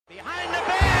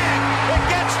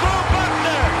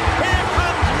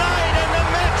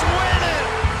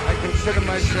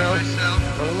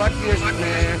myself the luckiest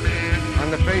man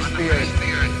on the face of the earth.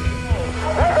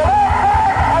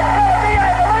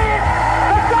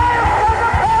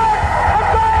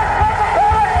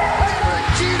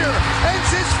 Jeter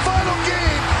ends his final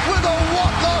game with a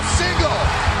walk-off single.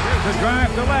 Here's a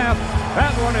drive to left.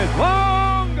 That one is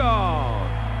long gone.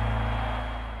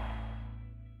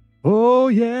 Oh,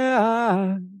 yeah,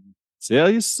 I tell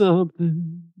you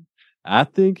something I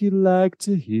think you'd like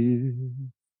to hear.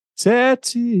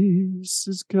 Tatis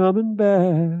is coming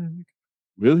back.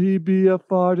 Will he be a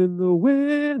fart in the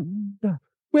wind?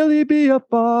 Will he be a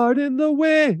fart in the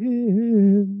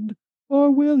wind? Or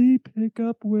will he pick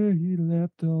up where he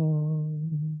left off?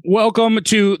 Welcome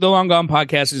to the Long Gone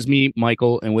Podcast. It's me,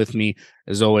 Michael, and with me,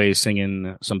 as always,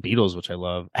 singing some Beatles, which I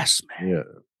love. Man. Yeah.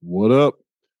 What up?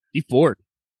 D Ford.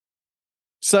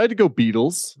 Decided to go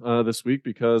Beatles this week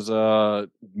because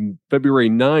February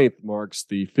 9th marks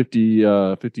the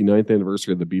 59th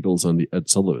anniversary of the Beatles on the Ed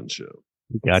Sullivan Show.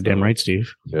 Goddamn right,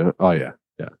 Steve. Yeah. Oh, yeah.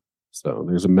 Yeah. So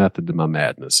there's a method to my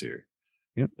madness here.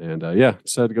 Yep. And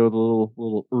decided to go with a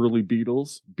little early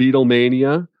Beatles.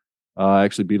 Beatlemania.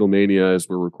 Actually, Beatlemania, as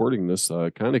we're recording this,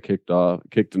 kind of kicked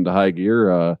into high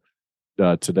gear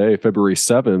today. February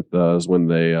 7th is when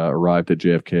they arrived at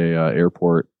JFK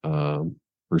Airport.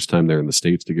 First time there in the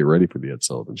States to get ready for the Ed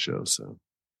Sullivan Show. So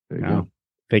there you go.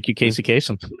 Thank you, Casey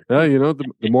Kasem. Yeah, you know, the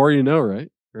more you know,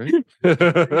 right? Right?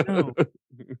 know.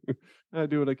 I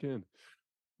do what I can.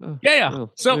 Yeah.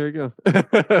 Well, So there you go. I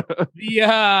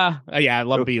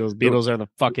love Beatles. Beatles are the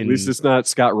fucking At least it's not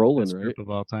Scott Rowland, right? of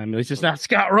all time. At least it's not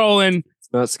Scott Rowland.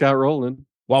 It's not Scott Rowland.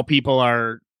 While people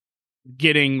are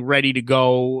getting ready to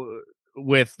go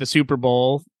with the Super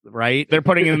Bowl, right? They're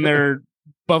putting in their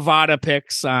Bovada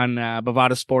picks on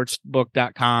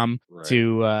bovadasportsbook.com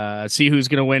to see who's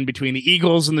going to win between the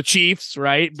Eagles and the Chiefs,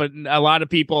 right? But a lot of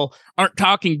people aren't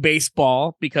talking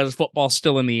baseball because football's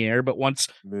still in the air. But once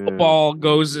football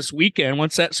goes this weekend,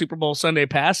 once that Super Bowl Sunday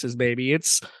passes, baby,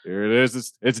 Here it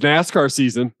is. It's NASCAR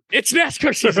season. It's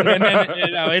NASCAR season, and then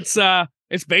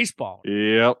it's baseball.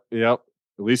 Yep. At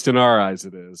least in our eyes,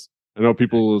 it is. I know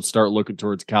people will start looking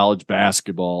towards college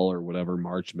basketball or whatever,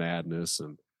 March Madness,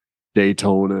 and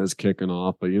Daytona is kicking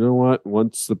off. But you know what?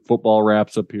 Once the football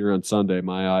wraps up here on Sunday,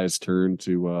 my eyes turn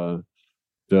to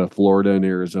Florida and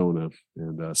Arizona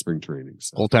and spring training.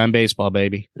 So. Full-time baseball,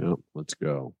 baby. Yep, let's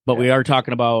go. But we are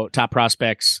talking about top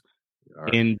prospects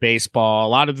in baseball. A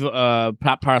lot of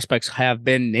top prospects have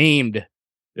been named.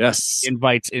 Yes.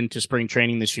 Invites into spring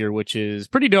training this year, which is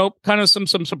pretty dope. Kind of some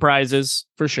surprises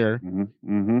for sure.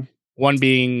 Mm-hmm. One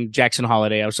being Jackson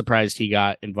Holliday. I was surprised he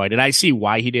got invited. I see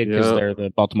why he did because they're the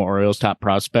Baltimore Orioles top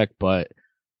prospect, but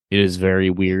it is very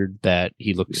weird that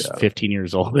he looks 15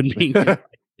 years old and being I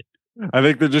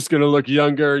think they're just going to look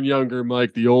younger and younger,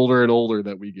 Mike, the older and older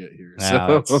that we get here.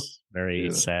 So that's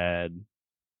very sad.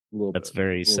 That's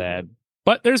very sad.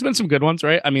 But there's been some good ones,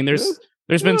 right? I mean, there's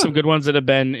been some good ones that have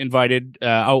been invited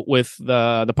out with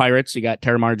the Pirates. You got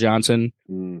Terramar Johnson,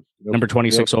 number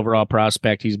 26 overall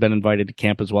prospect. He's been invited to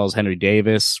camp as well as Henry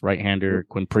Davis, right-hander,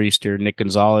 Quinn Priester, Nick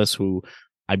Gonzalez, who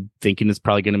I'm thinking is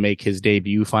probably going to make his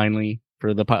debut finally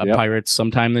for the Pirates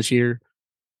sometime this year.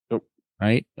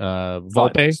 Right?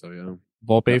 Volpe.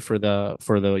 Volpe for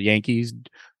the Yankees.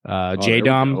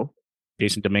 J-Dom,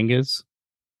 Jason Dominguez.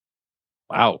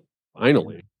 Wow.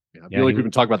 Finally. I feel like we've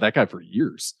been talking about that guy for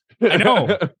years. I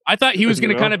know. I thought he was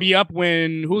going to kind of be up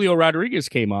when Julio Rodriguez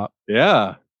came up.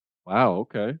 Yeah. Wow.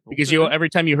 Okay. Because every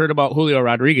time you heard about Julio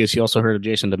Rodriguez, you also heard of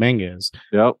Jason Dominguez.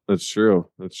 Yep, that's true.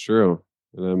 And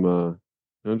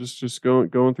I'm just going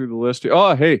through the list here.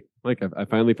 Oh, hey, Mike, I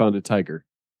finally found a Tiger.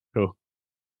 Cool.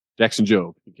 Jackson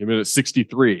Jobe. He came in at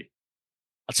 63.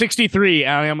 63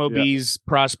 MLB's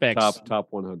prospects. Top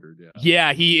 100. Yeah.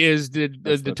 Yeah, he is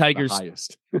the Tigers'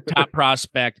 highest top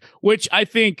prospect, which I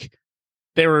think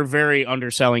they were very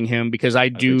underselling him because I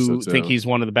think he's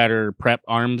one of the better prep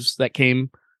arms that came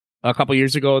a couple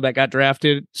years ago that got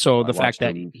drafted. So the fact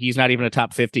that he's not even a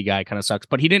top 50 guy kind of sucks.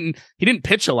 But he didn't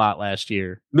pitch a lot last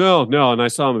year. No, and I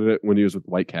saw him a bit when he was with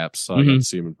Whitecaps. So I got to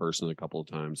see him in person a couple of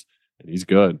times, and he's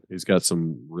good. He's got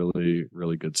some really,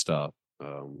 really good stuff.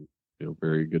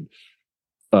 Very good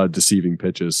deceiving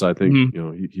pitches. So I think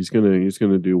he's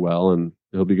gonna do well, and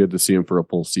it'll be good to see him for a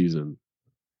full season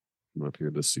up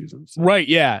here this season. So. Right?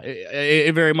 Yeah,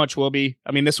 it very much will be.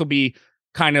 I mean, this will be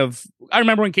kind of. I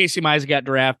remember when Casey Mize got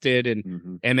drafted,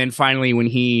 and then finally when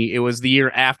it was the year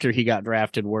after he got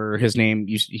drafted where his name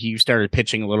he started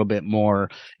pitching a little bit more.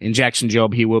 In Jackson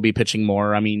Jobe, he will be pitching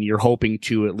more. I mean, you're hoping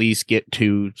to at least get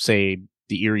to say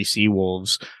the Erie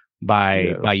Seawolves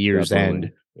by year's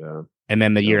end. Yeah. And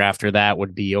then the year after that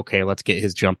would be, okay, let's get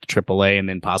his jump to AAA and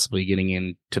then possibly getting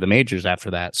into the majors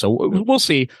after that. So we'll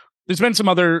see. There's been some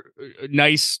other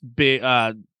nice big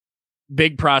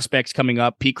prospects coming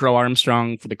up. Pete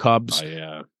Crow-Armstrong for the Cubs. Oh,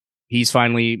 yeah. He's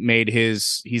finally made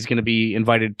he's going to be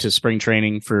invited to spring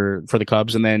training for the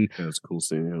Cubs. And then it's cool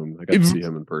seeing him. I got to see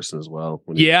him in person as well.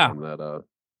 When he was on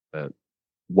that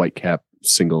white cap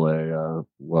single A.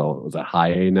 Well, it was a high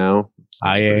A now.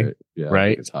 High A. Yeah. Right. I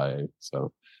think it's high A.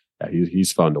 So yeah,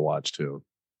 he's fun to watch too.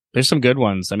 There's some good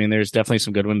ones. I mean, there's definitely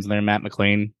some good ones in there. Matt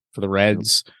McClain for the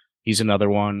Reds. Yep. He's another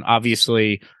one.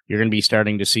 Obviously, you're going to be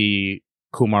starting to see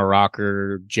Kumar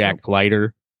Rocker, Jack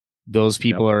Leiter. Those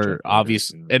people are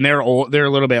obvious, and they're a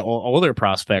little bit older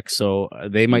prospects, so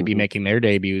they might be making their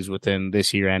debuts within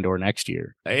this year and or next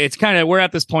year. It's kind of, we're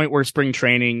at this point where spring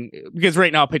training, because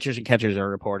right now pitchers and catchers are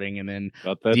reporting, and then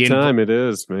about that time it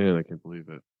is, man. I can't believe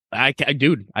it. I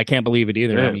can't believe it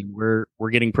either. Yeah. I mean, we're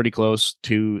getting pretty close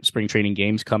to spring training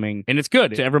games coming, and it's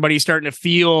good. Everybody's starting to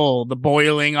feel the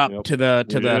boiling up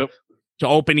to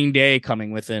opening day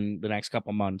coming within the next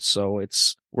couple months. So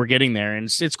we're getting there,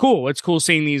 and it's cool. It's cool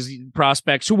seeing these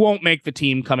prospects who won't make the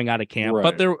team coming out of camp.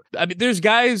 Right. But there's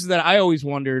guys that I always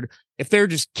wondered if they're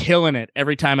just killing it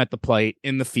every time at the plate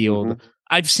in the field. Mm-hmm.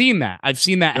 I've seen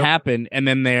that happen, and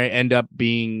then they end up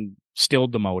being still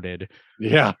demoted.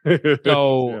 Yeah.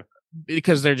 So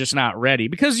because they're just not ready,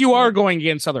 because you are going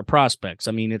against other prospects.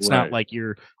 I mean, it's not like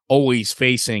you're always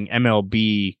facing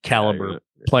MLB caliber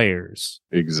players.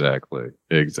 Exactly.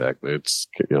 It's,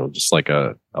 just like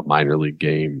a minor league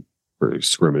game for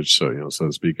scrimmage. So, so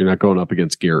to speak, you're not going up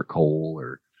against Garrett Cole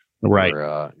or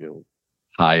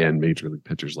high end major league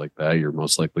pitchers like that. You're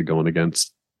most likely going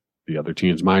against the other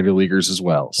team's minor leaguers as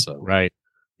well. So, right.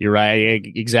 You're right.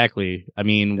 Exactly. I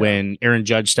mean, when Aaron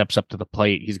Judge steps up to the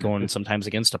plate, he's going sometimes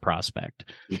against a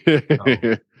prospect.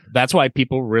 So that's why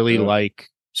people really like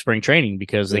spring training,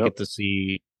 because they get to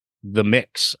see the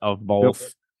mix of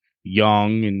both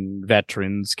young and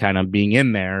veterans kind of being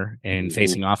in there and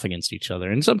facing off against each other.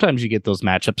 And sometimes you get those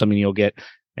matchups. I mean, you'll get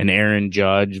an Aaron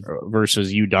Judge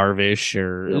versus Yu Darvish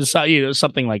or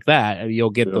something like that.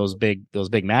 You'll get those big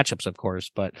matchups, of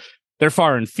course, but they're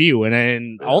far and few.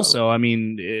 And also, I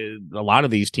mean, a lot of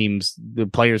these teams, the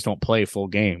players don't play full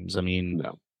games. I mean,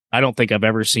 I don't think I've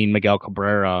ever seen Miguel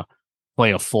Cabrera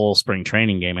play a full spring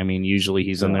training game. I mean, usually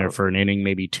he's in there for an inning,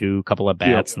 maybe two, couple of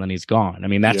bats, and then he's gone. I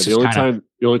mean, that's the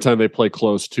only time they play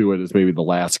close to it is maybe the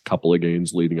last couple of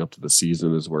games leading up to the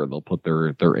season is where they'll put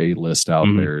their A list out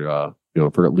there,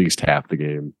 for at least half the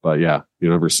game. But yeah,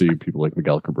 you never see people like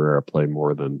Miguel Cabrera play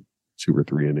more than 2 or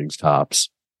 3 innings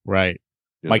tops. Right.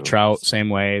 Mike Trout, same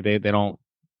way. They don't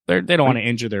want to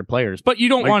injure their players, but you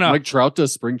don't want to. Mike Trout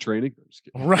does spring training,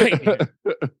 right?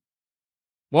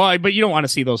 Well, but you don't want to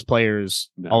see those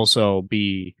players also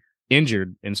be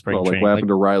injured in spring training. Like what happened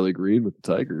to Riley Green with the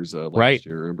Tigers last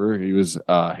year. Remember, he was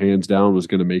hands down was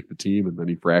going to make the team, and then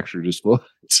he fractured his foot.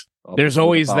 There's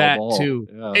always that too,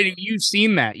 and you've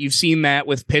seen that. You've seen that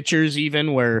with pitchers,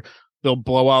 even where they'll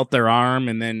blow out their arm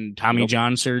and then Tommy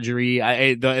John surgery.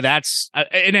 And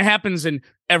it happens in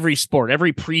every sport.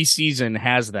 Every preseason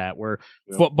has that, where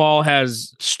football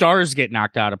has stars get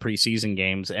knocked out of preseason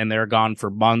games and they're gone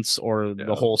for months or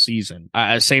the whole season.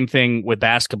 Same thing with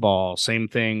basketball. Same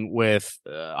thing with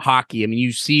hockey. I mean,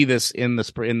 you see this in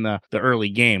the early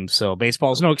games. So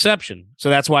baseball is no exception.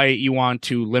 So that's why you want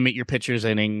to limit your pitchers'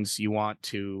 innings. You want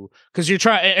to, because you're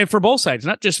trying, and for both sides,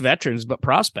 not just veterans but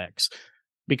prospects,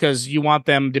 because you want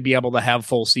them to be able to have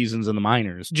full seasons in the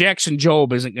minors. Jackson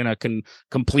Jobe isn't going to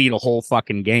complete a whole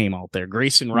fucking game out there.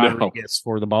 Grayson Rodriguez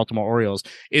for the Baltimore Orioles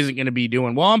isn't going to be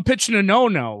doing, I'm pitching a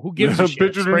no-no. Who gives a shit?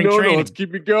 Pitching a no-no. Let's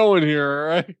keep it going here, all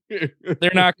right?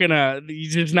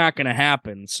 It's just not going to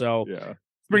happen. So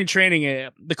spring training,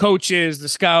 the coaches, the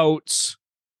scouts,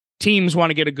 teams want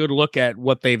to get a good look at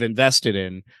what they've invested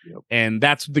in. And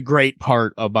that's the great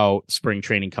part about spring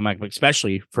training coming up,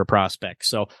 especially for prospects.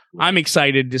 So I'm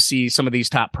excited to see some of these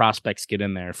top prospects get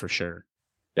in there for sure.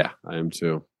 Yeah, I am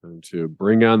too.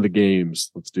 Bring on the games.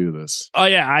 Let's do this. Oh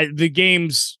yeah. The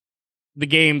games,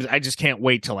 I just can't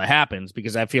wait till it happens,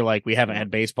 because I feel like we haven't had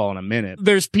baseball in a minute.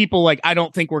 There's people like, I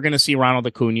don't think we're going to see Ronald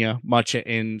Acuna much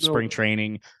in spring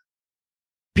training.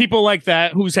 People like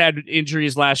that who's had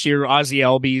injuries last year, Ozzie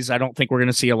Albies, I don't think we're going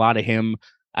to see a lot of him.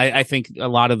 I think a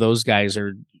lot of those guys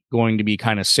are going to be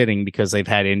kind of sitting because they've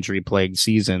had injury-plagued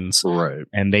seasons, right?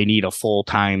 And they need a full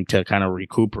time to kind of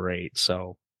recuperate.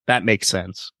 So that makes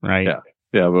sense, right?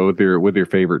 Yeah. But with your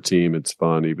favorite team, it's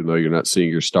fun. Even though you're not seeing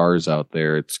your stars out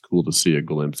there, it's cool to see a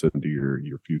glimpse into your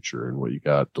future and what you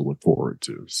got to look forward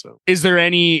to. So, is there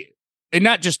any, and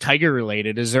not just Tiger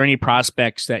related, is there any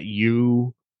prospects that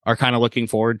you are kind of looking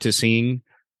forward to seeing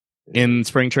in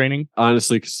spring training?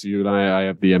 Honestly, because you and I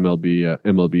have the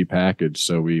MLB package,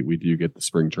 so we do get the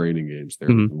spring training games there.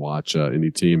 We can watch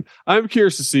any team. I'm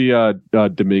curious to see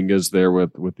Dominguez there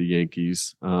with the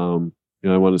Yankees. I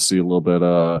want to see a little bit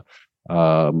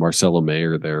Marcelo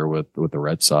Mayer there with the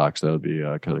Red Sox. That would be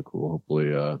kind of cool.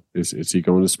 Hopefully, is he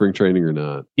going to spring training or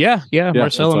not? Yeah.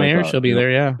 Marcelo Mayer should be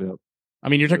there. Yeah. Yep. I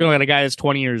mean, you're talking about a guy that's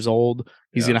 20 years old.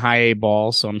 He's in high A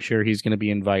ball, so I'm sure he's going to be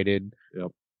invited.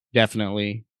 Yep.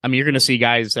 Definitely. I mean, you're going to see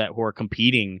guys who are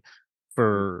competing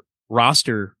for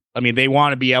roster. I mean, they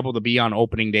want to be able to be on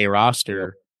opening day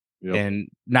roster and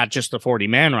not just the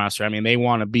 40-man roster. I mean, they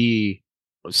want to be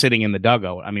sitting in the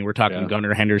dugout. I mean, we're talking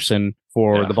Gunnar Henderson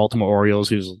for the Baltimore Orioles,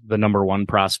 who's the number one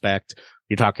prospect.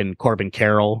 You're talking Corbin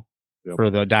Carroll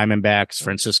for the Diamondbacks,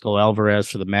 Francisco Alvarez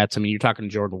for the Mets. I mean, you're talking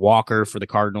Jordan Walker for the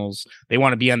Cardinals. They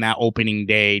want to be on that opening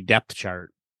day depth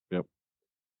chart. Yep.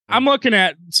 I'm looking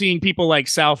at seeing people like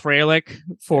Sal Frelick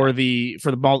for the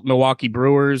Milwaukee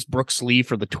Brewers, Brooks Lee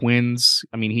for the Twins.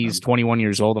 I mean, he's 21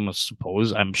 years old.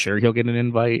 I'm sure he'll get an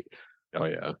invite. Oh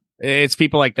yeah. It's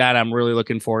people like that I'm really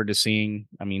looking forward to seeing.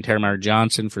 I mean, Terramar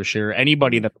Johnson for sure.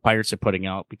 Anybody that the Pirates are putting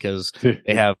out, because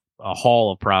they have a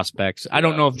haul of prospects. I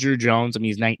don't know if Drew Jones, I mean,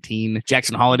 he's 19.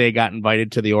 Jackson Holliday got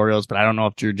invited to the Orioles, but I don't know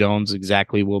if Drew Jones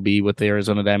exactly will be with the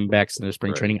Arizona Diamondbacks in their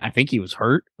spring training. I think he was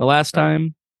hurt the last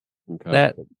time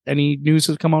that any news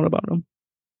has come out about him.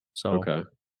 So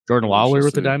Jordan Lawler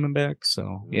with the Diamondbacks.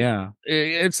 So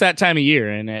it's that time of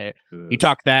year. And you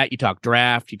talk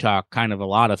draft, you talk kind of a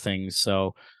lot of things.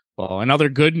 So, well, another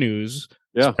good news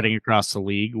spreading across the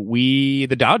league.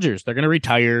 The Dodgers, they're going to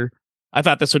retire. I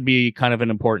thought this would be kind of an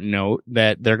important note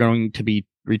that they're going to be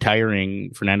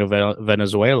retiring Fernando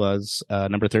Venezuela's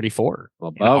number 34.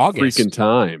 Well, about freaking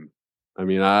time. I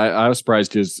mean, I was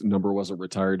surprised his number wasn't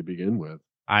retired to begin with.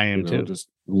 I am too. Just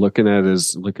looking at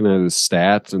his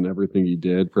stats and everything he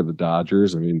did for the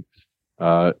Dodgers. I mean,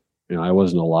 I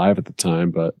wasn't alive at the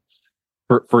time, but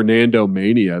Fernando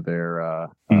Mania there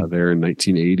in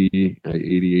 1980,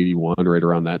 81, right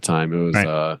around that time, it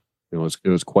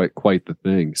was quite the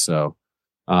thing. So,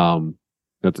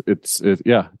 it's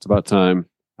about time.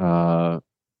 I'm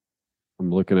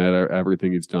looking at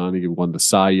everything he's done. He won the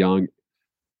Cy Young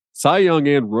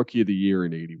and Rookie of the Year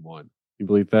in 81. You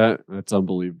believe that? That's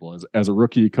unbelievable. As a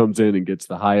rookie, he comes in and gets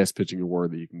the highest pitching award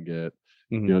that you can get.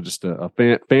 Just a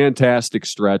fantastic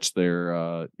stretch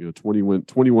there.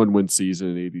 21 win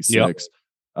season in 86.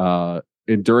 And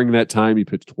during that time, he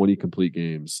pitched 20 complete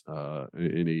games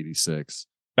in 86.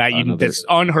 That's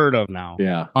unheard of now.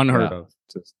 Yeah, unheard of.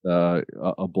 Just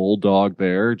a bulldog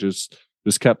there. Just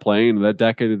kept playing. That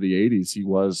decade of the 80s, he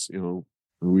was.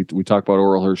 We talk about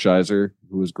Oral Hershiser,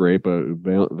 who was great, but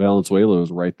Valenzuela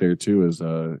was right there too, as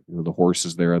the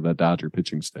horses there on that Dodger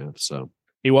pitching staff. So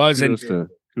he was,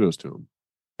 kudos to him.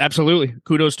 Absolutely,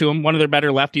 kudos to him. One of their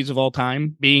better lefties of all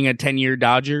time, being a 10-year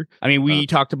Dodger. I mean, we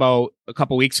talked about a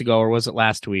couple weeks ago, or was it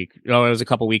last week? No, it was a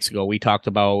couple weeks ago. We talked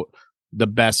about the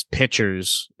best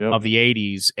pitchers of the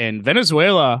 80s, and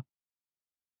Venezuela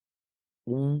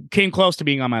came close to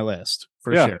being on my list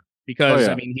for sure. Because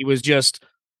I mean, he was just.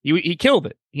 He killed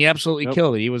it. He absolutely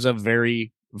killed it. He was a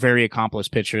very, very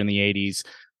accomplished pitcher in the 80s.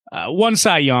 One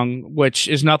Cy Young, which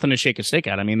is nothing to shake a stick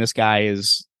at. I mean, this guy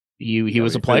is he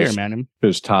was a player, man. He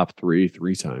was top three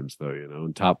times though,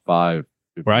 and top five.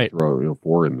 If you throw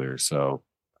 4 in there. So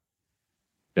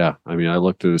yeah, I mean, I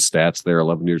looked at his stats there.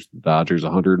 11 years with the Dodgers,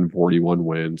 141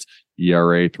 wins,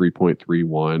 ERA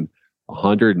 3.31,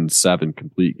 107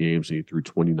 complete games, and he threw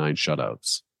 29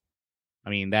 shutouts. I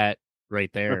mean, that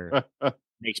right there.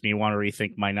 Makes me want to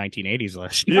rethink my 1980s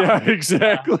list. Yeah,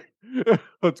 exactly.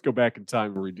 Let's go back in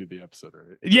time and redo the episode,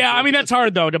 right? Yeah, I mean, that's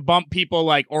hard, though, to bump people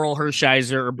like Oral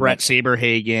Hershiser or Brett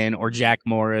Saberhagen or Jack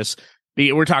Morris.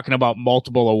 We're talking about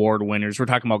multiple award winners. We're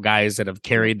talking about guys that have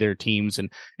carried their teams.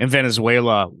 And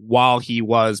Venezuela, while he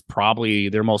was probably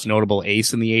their most notable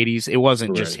ace in the 80s, it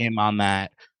wasn't just him on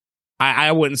that.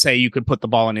 I wouldn't say you could put the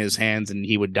ball in his hands and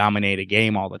he would dominate a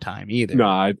game all the time either. No,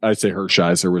 I'd say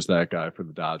Hershiser was that guy for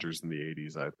the Dodgers in the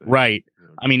 80s, I think. Right.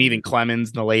 I mean, even Clemens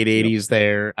in the late 80s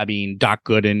there. I mean, Doc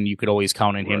Gooden, you could always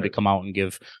count on him to come out and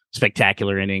give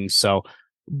spectacular innings. So,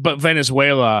 but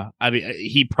Venezuela, I mean,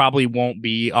 he probably won't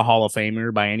be a Hall of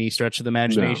Famer by any stretch of the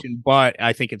imagination, but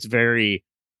I think it's very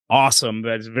awesome.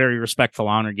 That's a very respectful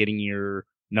honor getting your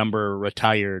number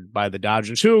retired by the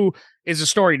Dodgers, who is a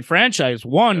storied franchise,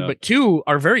 but 2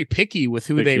 are very picky with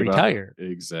who they retire.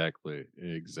 Exactly.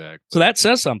 So that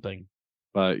says something.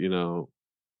 But,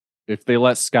 if they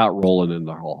let Scott Rowland in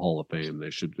the Hall of Fame, they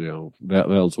should,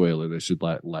 Venezuela, they should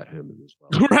let him in as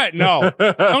well. Right. No,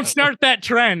 don't start that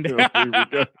trend.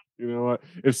 You know what?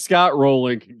 If Scott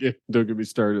Rowland can don't get me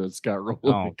started on Scott Rowland.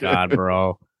 Oh God,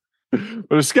 bro.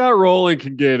 But if Scott Rowland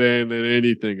can get in, then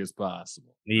anything is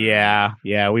possible. Yeah.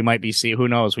 We might be seeing. Who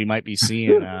knows? We might be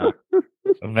seeing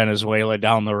Venezuela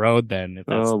down the road. Then. If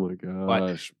that's, oh my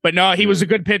gosh! But no, he was a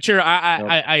good pitcher.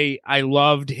 I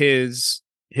loved his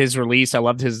release. I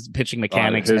loved his pitching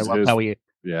mechanics. I loved how he.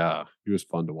 Yeah, he was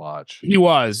fun to watch. He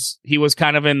was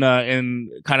kind of in the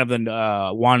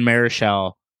Juan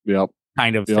Marichal. Yep.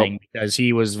 Kind of thing, because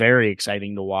he was very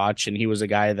exciting to watch, and he was a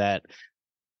guy that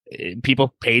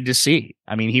people paid to see.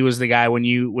 I mean, he was the guy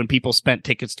when people spent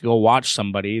tickets to go watch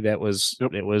somebody, it was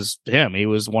him. He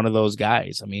was one of those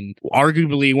guys. I mean,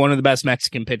 arguably one of the best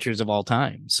Mexican pitchers of all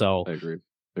time. So I agree.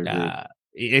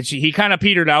 He kind of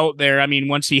petered out there. I mean,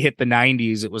 once he hit the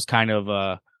 90s, it was kind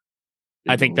of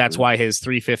I think that's why his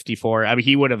 354. I mean,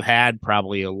 he would have had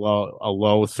probably a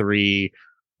low 3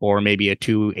 or maybe a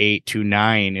 2.8,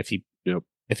 2.9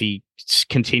 if he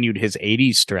continued his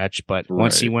 80s stretch. But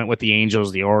once he went with the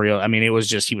Angels, the Orioles, I mean, it was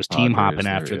just, he was team hopping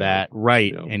after that.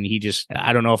 Right. Yep. And he just,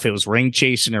 I don't know if it was ring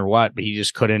chasing or what, but he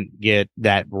just couldn't get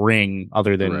that ring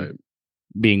other than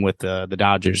being with the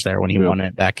Dodgers there when he won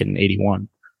it back in 81.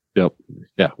 Yep.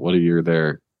 Yeah. What a year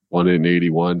there. Won it in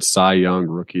 81, Cy Young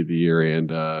Rookie of the Year,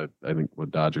 and I think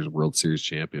Dodgers World Series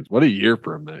champions. What a year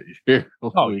for him that year.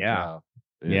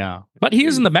 Yeah. But he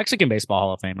is in the Mexican Baseball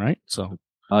Hall of Fame, right? So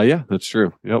yeah, that's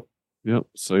true. Yep.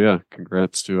 So yeah,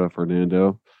 congrats to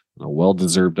Fernando. A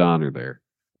well-deserved honor there.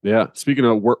 Yeah. Speaking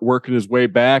of working his way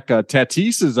back,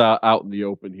 Tatis is out in the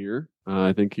open here.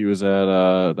 I think he was at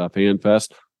the Fan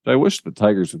Fest. I wish the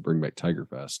Tigers would bring back Tiger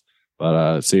Fest,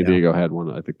 but San Diego had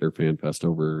one. I think their Fan Fest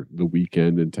over the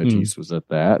weekend, and Tatis was at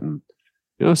that, and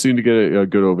seemed to get a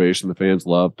good ovation. The fans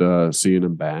loved seeing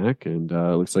him back, and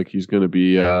looks like he's going to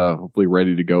be hopefully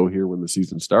ready to go here when the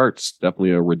season starts.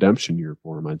 Definitely a redemption year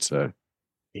for him, I'd say.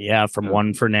 Yeah, from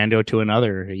one Fernando to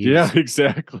another. Yeah,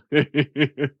 exactly.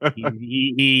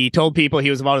 he told people he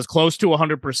was about as close to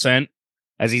 100%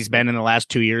 as he's been in the last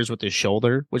 2 years with his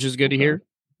shoulder, which is good to hear.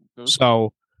 Okay.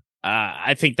 So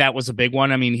I think that was a big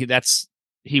one. I mean,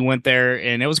 he went there,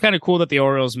 and it was kind of cool that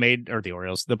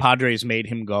the Padres made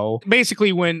him go.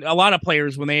 Basically, when a lot of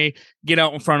players, when they get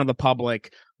out in front of the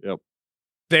public,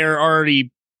 they're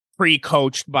already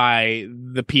pre-coached by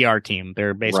the PR team.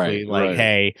 They're basically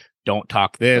hey, don't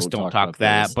talk this, don't talk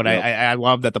that. But I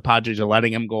love that the Padres are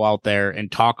letting him go out there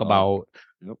and talk about,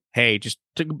 hey, just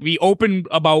to be open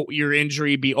about your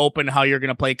injury, be open how you're going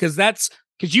to play.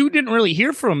 Because you didn't really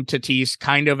hear from Tatis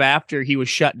kind of after he was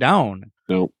shut down.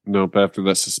 Nope. After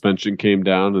that suspension came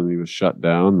down and he was shut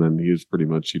down, then he was pretty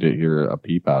much, you didn't hear a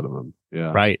peep out of him.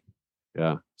 Yeah. Right.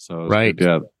 Yeah. So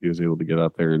good, he was able to get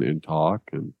out there and talk,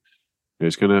 and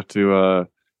he's going to have to,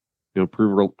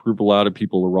 prove a lot of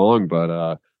people wrong.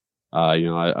 But, I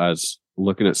was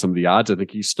looking at some of the odds. I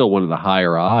think he's still one of the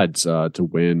higher odds to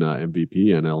win MVP.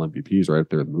 NL MVPs right up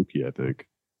there with Mookie, I think.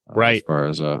 As far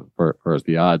as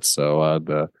the odds. So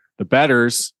the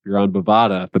bettors, if you're on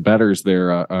Bovada, the bettors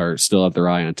there are still have their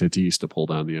eye on Tatis to pull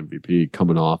down the MVP,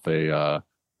 coming off a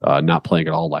not playing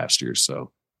at all last year.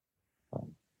 So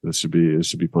this should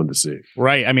be fun to see.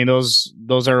 Right. I mean,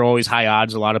 those are always high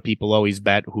odds. A lot of people always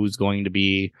bet who's going to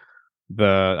be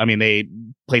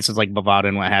places like Bovada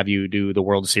and what have you do the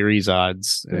World Series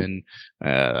odds. And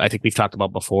I think we've talked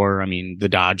about before. I mean, the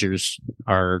Dodgers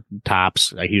are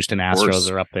tops. Houston Astros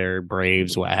are up there,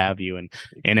 Braves, what have you. And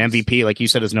MVP, like you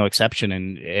said, is no exception.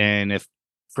 And if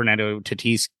Fernando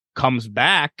Tatis comes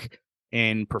back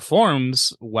and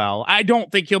performs well, I don't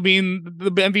think he'll be in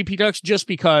the MVP talks just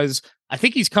because I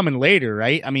think he's coming later,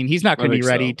 right? I mean, he's not going to be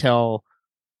ready till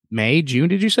May, June,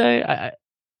 did you say?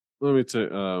 Let me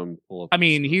pull up. I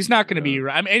mean, he's not going to be.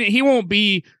 I mean, he won't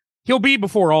be. He'll be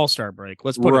before All-Star break.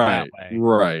 Let's put it that way.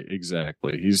 Right.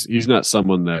 Exactly. He's not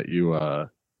someone that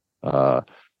you're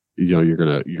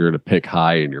gonna pick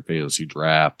high in your fantasy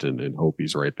draft and hope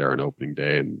he's right there on opening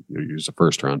day and use a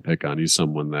first round pick on. He's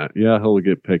someone that he'll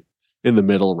get picked in the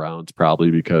middle rounds probably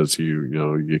because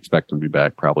you expect him to be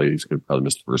back. He's going to probably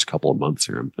miss the first couple of months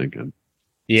here, I'm thinking.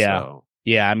 Yeah. So,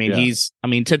 yeah, I mean,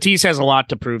 Tatis has a lot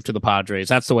to prove to the Padres.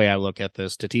 That's the way I look at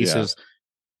this. Tatis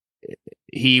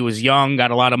he was young,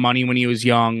 got a lot of money when he was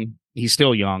young. He's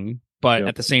still young, but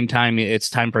at the same time, it's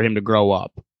time for him to grow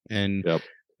up. And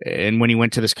when he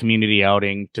went to this community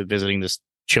outing to visiting this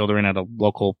children at a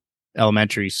local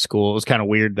elementary school, it was kind of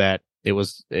weird that it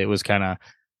was kind of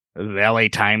the LA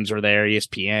Times were there,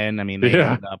 ESPN. I mean,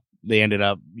 they ended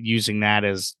up using that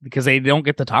because they don't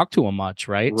get to talk to him much,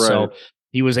 right? So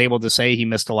he was able to say he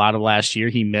missed a lot of last year.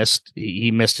 He missed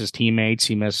his teammates.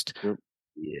 He missed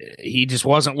he just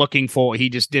wasn't looking for. He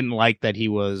just didn't like that he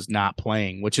was not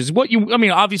playing, which is what you. I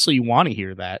mean, obviously you want to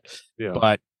hear that,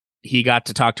 but he got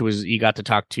to talk to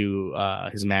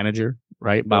his manager,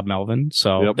 right, Bob Melvin.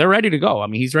 So they're ready to go. I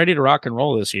mean, he's ready to rock and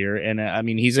roll this year, and I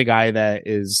mean, he's a guy that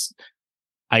is.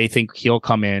 I think he'll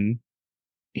come in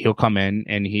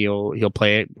and he'll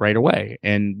play it right away.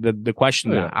 And the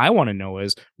question that I want to know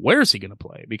is, where is he going to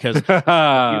play? Because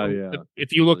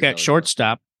if you look at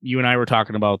shortstop, you and I were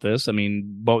talking about this. I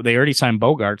mean, they already signed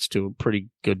Bogaerts to a pretty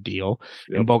good deal.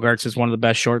 And Bogaerts is one of the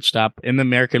best shortstop in the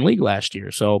American League last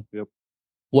year. So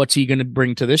what's he going to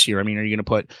bring to this year? I mean, are you going to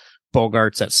put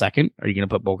Bogaerts at second? Are you going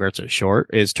to put Bogaerts at short?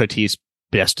 Is Tatis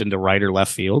best into right or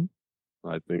left field?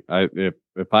 I think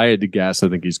if I had to guess, I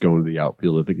think he's going to the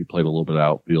outfield. I think he played a little bit of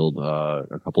outfield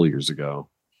a couple of years ago.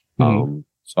 So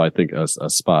I think a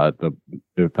spot.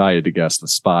 If I had to guess, the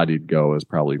spot he'd go is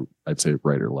probably, I'd say,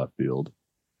 right or left field.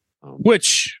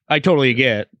 Which I totally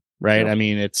get, right? I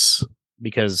mean, it's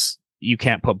because you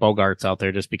can't put Bogaerts out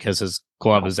there just because his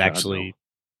glove is actually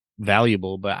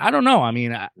valuable. But I don't know. I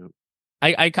mean,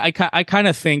 I kind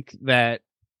of think that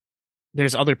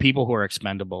there's other people who are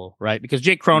expendable, right? Because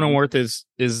Jake Cronenworth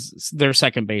is their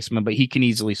second baseman, but he can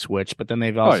easily switch. But then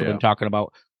they've also been talking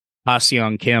about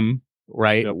Ha-Seong Kim,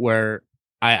 right? Where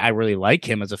I really like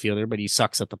him as a fielder, but he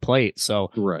sucks at the plate. So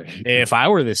if I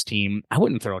were this team, I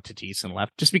wouldn't throw Tatis in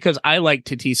left just because I like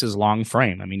Tatis's long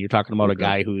frame. I mean, you're talking about a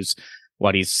guy who's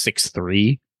he's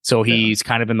 6'3". So he's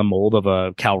kind of in the mold of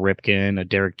a Cal Ripken, a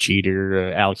Derek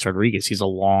Jeter, Alex Rodriguez. He's a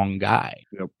long guy.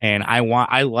 And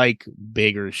I like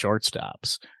bigger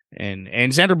shortstops. And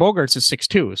Xander Bogaerts is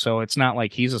 6'2", so it's not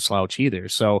like he's a slouch either.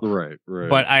 So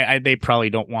but they probably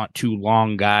don't want two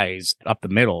long guys up the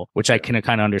middle, which I can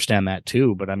kind of understand that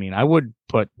too. But I mean, I would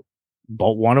put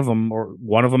one of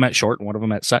them at short and one of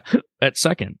them at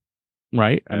second,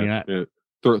 right? I mean,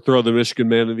 throw the Michigan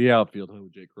man in the outfield, huh,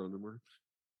 with Jake Cronenworth?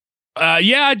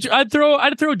 I'd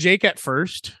throw Jake at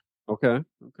first. Okay.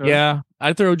 Yeah,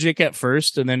 I'd throw Jake at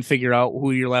first and then figure out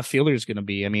who your left fielder is going to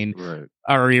be. I mean,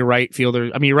 or your right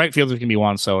fielder. I mean, your right fielder can be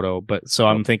Juan Soto, but so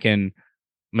I'm thinking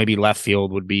maybe left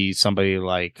field would be somebody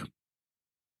like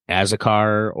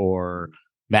Azekar or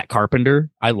Matt Carpenter.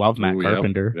 I love Matt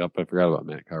Carpenter. Yep, I forgot about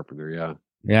Matt Carpenter.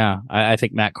 Yeah, I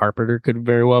think Matt Carpenter could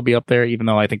very well be up there, even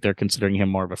though I think they're considering him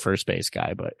more of a first base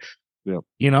guy. But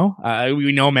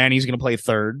we know Manny's going to play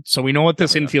third, so we know what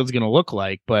this infield's going to look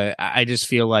like. But I just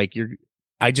feel like you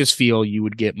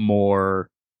would get more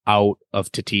out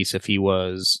of Tatis if he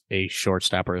was a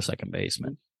shortstop or a second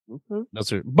baseman.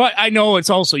 But I know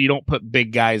it's also you don't put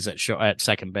big guys at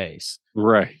second base,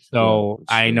 right? So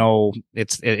I know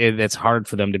it's hard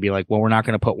for them to be like, well, we're not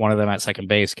going to put one of them at second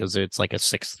base because it's like a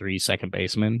 6'3" second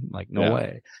baseman. Like, no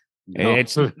way. No.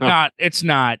 It's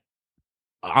not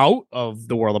out of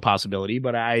the world of possibility,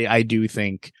 but I do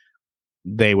think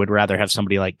they would rather have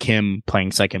somebody like Kim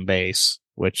playing second base,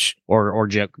 or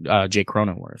Jake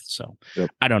Cronenworth. So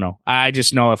I don't know. I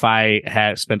just know if I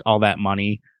had spent all that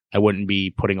money, I wouldn't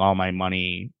be putting all my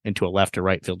money into a left or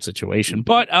right field situation.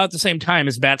 But at the same time,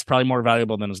 his bat's probably more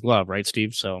valuable than his glove, right,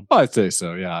 Steve? So I'd say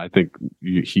so. Yeah, I think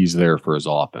he's there for his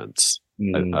offense.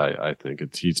 I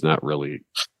think he's not really.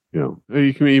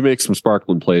 He makes some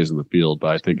sparkling plays in the field,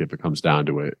 but I think if it comes down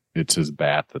to it, it's his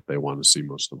bat that they want to see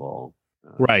most of all.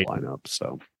 Lineup.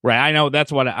 So I know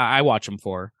that's what I watch him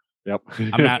for. Yep.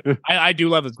 I'm not. I do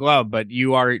love his glove, but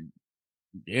you are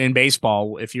in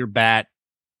baseball. If your bat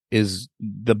is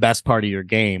the best part of your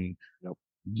game,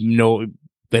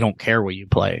 they don't care what you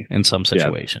play in some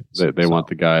situations. They want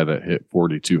the guy that hit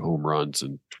 42 home runs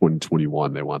in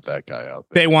 2021. They want that guy out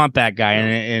there. They want that guy.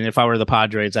 And if I were the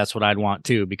Padres, that's what I'd want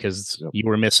too, because you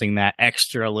were missing that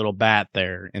extra little bat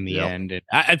there in the end. And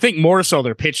I think more so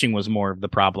their pitching was more of the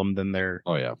problem than their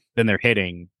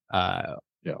hitting.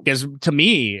 Because to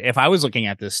me, if I was looking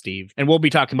at this, Steve, and we'll be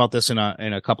talking about this in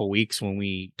a couple weeks when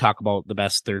we talk about the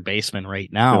best third baseman right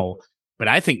now, but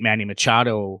I think Manny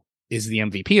Machado is the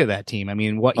MVP of that team. I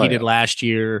mean, what he did last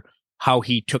year, how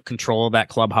he took control of that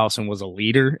clubhouse and was a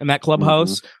leader in that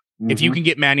clubhouse. If you can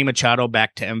get Manny Machado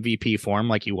back to MVP form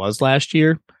like he was last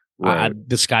year,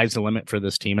 the sky's the limit for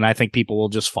this team. And I think people will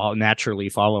just naturally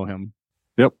follow him.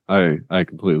 Yep. I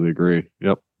completely agree.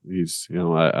 Yep. He's,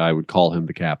 I would call him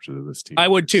the captain of this team. I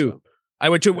would too.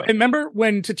 Yeah. And remember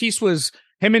when him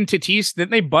and Tatis,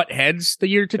 didn't they butt heads the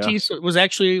year Tatis was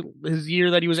actually his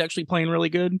year that he was actually playing really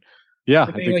good? Yeah,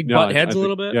 I think butt heads a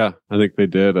little bit. Yeah, I think they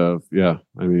did. I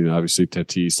mean, obviously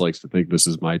Tatis likes to think this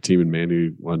is my team, and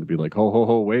Manny wanted to be like,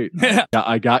 ho, wait,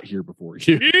 I got here before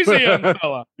you. Easy, young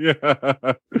fella.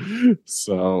 Yeah.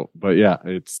 So, but yeah,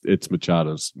 it's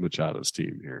Machado's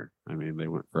team here. I mean, they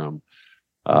went from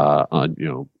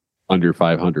on under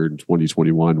 500 in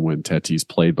 2021 when Tatis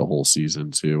played the whole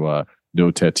season to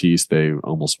no Tatis. They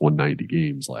almost won 90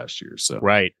 games last year. So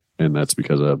right. And that's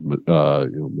because of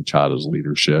Machado's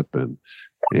leadership and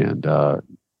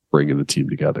bringing the team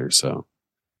together. So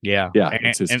yeah,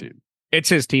 it's his team. It's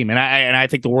his team, and I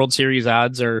think the World Series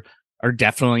odds are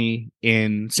definitely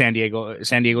in San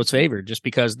Diego's favor, just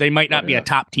because they might not be a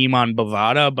top team on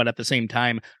Bovada, but at the same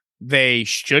time, they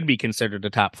should be considered a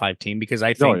top 5 team, because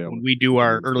I think when we do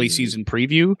our early season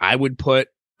preview, I would put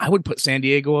San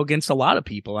Diego against a lot of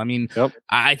people. I mean,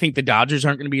 I think the Dodgers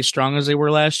aren't going to be as strong as they were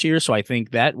last year, so I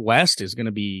think that West is going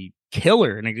to be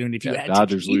killer. And if you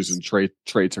Dodgers losing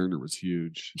Trey Turner was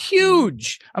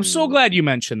huge. I'm so glad you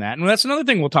mentioned that, and that's another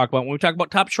thing we'll talk about when we talk about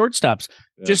top shortstops.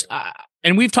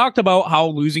 And we've talked about how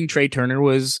losing Trey Turner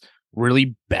was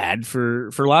really bad for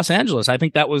Los Angeles. I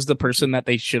think that was the person that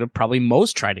they should have probably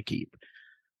most tried to keep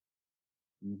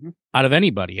out of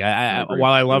anybody. While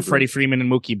I love Freddie Freeman and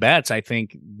Mookie Betts, I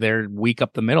think they're weak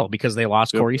up the middle because they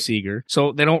lost Corey Seager.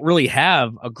 So they don't really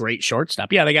have a great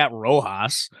shortstop. Yeah, they got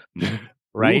Rojas,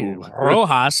 right? Ooh.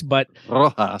 Rojas, but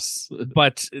Rojas.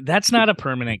 that's not a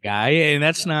permanent guy, and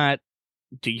that's not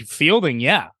fielding.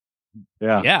 Yeah.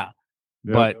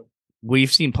 But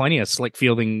we've seen plenty of slick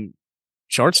fielding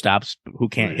shortstops who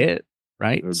can't hit,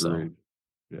 right?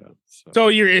 So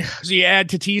you add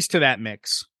Tatis to that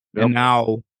mix, and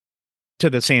now to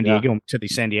the San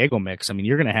Diego mix. I mean,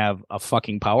 you're going to have a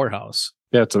fucking powerhouse.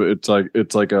 Yeah, it's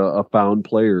like a found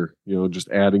player. Just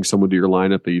adding someone to your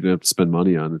lineup that you didn't have to spend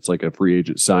money on. It's like a free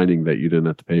agent signing that you didn't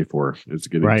have to pay for. It's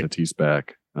getting Tatis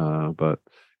back, but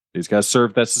he's got to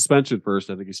serve that suspension first.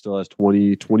 I think he still has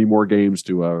 20 more games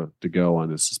to go on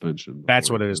his suspension.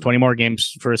 That's what it is. 20 more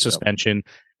games for a suspension.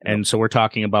 And so we're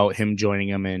talking about him joining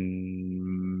him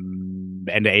in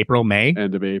end of April, May?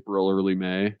 End of April, early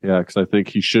May. Yeah, because I think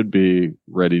he should be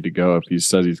ready to go if he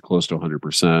says he's close to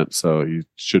 100%. So he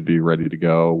should be ready to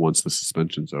go once the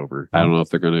suspension's over. I don't know if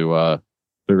they're going to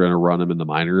run him in the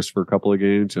minors for a couple of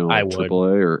games, I would.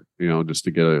 AAA, or just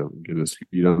to get his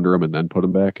feet under him and then put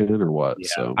him back in, or what. Yeah,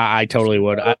 so I totally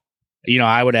would.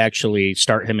 I would actually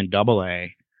start him in AA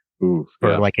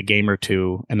for like a game or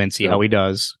two, and then see how he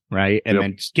does, right? And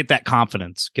then just get that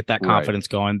confidence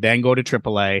going. Then go to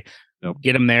AAA,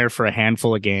 get him there for a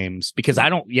handful of games, because I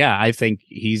think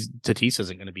Tatis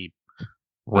isn't going to be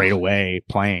right away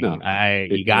playing. No,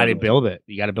 you got to build it.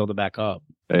 You got to build it back up.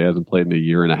 He hasn't played in a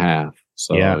year and a half.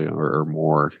 So, or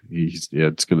more.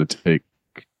 It's going to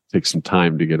take some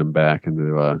time to get him back and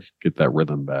to get that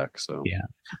rhythm back. So,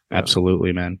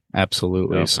 absolutely, man.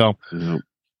 Absolutely. Yeah. So,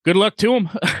 good luck to him.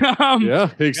 Yeah,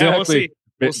 exactly.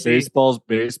 We'll see.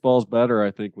 Baseball's better,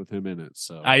 I think, with him in it.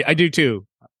 So, I do too.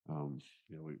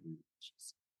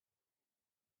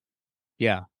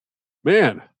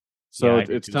 Man. So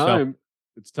it's time.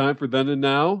 It's time for then and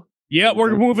now. Yeah,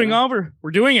 we're moving over.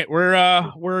 We're doing it.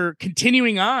 We're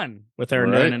continuing on with our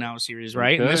Then and Now series,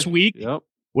 right? Okay. And this week,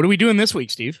 what are we doing this week,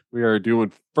 Steve? We are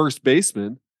doing first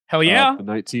baseman. Hell yeah. The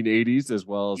 1980s, as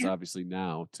well as obviously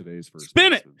now today's first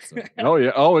Spin baseman.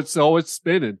 It. So, it's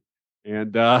spinning.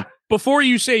 And before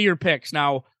you say your picks,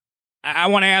 now I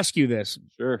want to ask you this.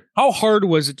 Sure. How hard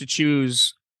was it to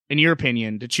choose, in your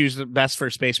opinion, to choose the best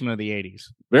first baseman of the 80s?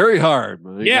 Very hard,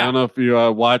 man. Yeah. I don't know if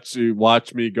you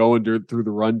watch me going through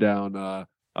the rundown,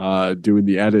 doing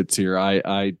the edits here.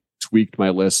 I tweaked my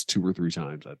list 2 or 3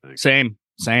 times, I think. Same.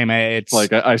 It's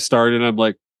like I started and I'm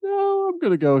like, no, I'm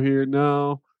going to go here.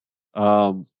 No.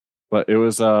 But it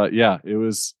was,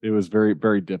 it was very,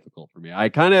 very difficult for me. I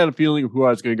kind of had a feeling of who I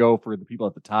was going to go for the people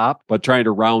at the top, but trying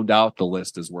to round out the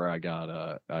list is where I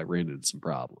ran into some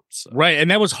problems. So. Right.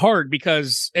 And that was hard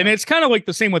because, and it's kind of like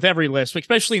the same with every list,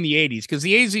 especially in the 80s, because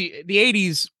the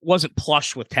 80s wasn't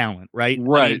plush with talent, right?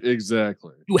 Right. I mean,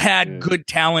 exactly. You had good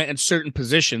talent in certain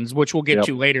positions, which we'll get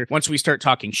to later. Once we start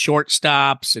talking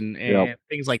shortstops and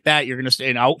things like that, you're going to stay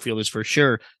in outfielders for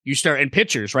sure. You start in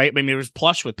pitchers, right? I mean, it was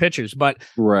plush with pitchers, but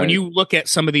when you look at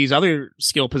some of these other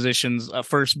skill positions,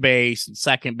 first base and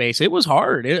second base, it was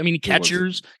hard.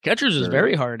 Catchers is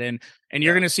very hard. And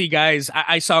you're going to see guys,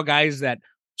 I saw guys that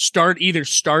either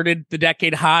started the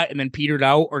decade hot and then petered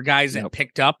out, or guys that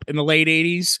picked up in the late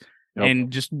 80s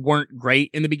and just weren't great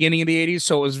in the beginning of the 80s.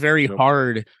 So it was very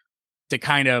hard to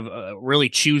kind of really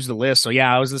choose the list. So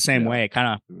I was the same way.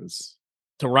 Kind of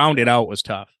to round it out was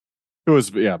tough. It was,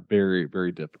 very,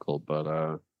 very difficult,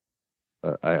 but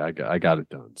I got it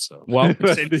done. So, well,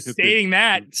 stating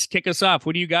that, kick us off.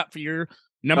 What do you got for your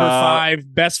number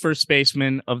 5 best first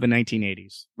baseman of the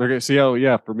 1980s? Okay,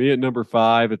 so for me at number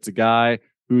 5, it's a guy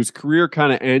whose career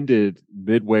kind of ended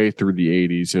midway through the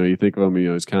 80s. You think of him,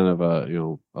 he's kind of a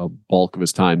bulk of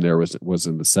his time there was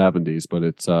in the 70s, but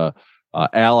it's Al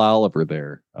Oliver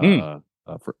there,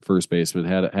 first baseman,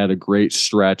 had a great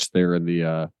stretch there in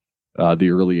the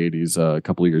early 80s, a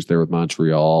couple of years there with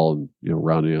Montreal, and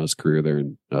rounding out his career there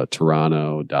in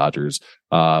Toronto, Dodgers.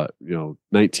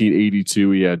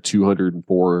 1982, he had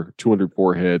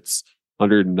 204 hits,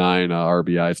 109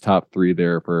 RBIs, top 3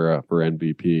 there for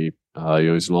MVP.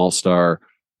 He's an all-star,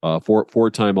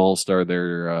 four-time all-star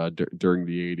there during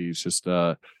the 80s. Just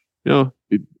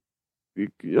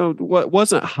what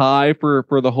wasn't high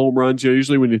for the home runs.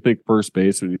 Usually when you think first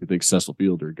base, when you think Cecil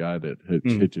Fielder, a guy that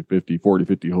hit you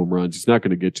 50 home runs, he's not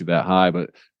going to get you that high. But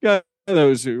yeah, that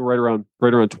was right around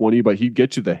 20, but he'd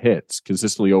get you the hits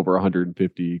consistently over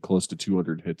 150, close to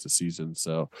 200 hits a season.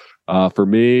 So for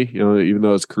me, even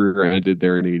though his career ended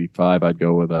there in 85, I'd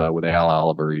go with Al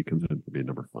Oliver. He comes in to be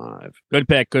number 5. Good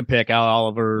pick. Al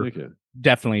Oliver.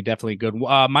 Definitely good.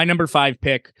 My number 5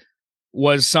 pick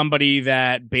was somebody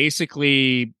that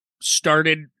basically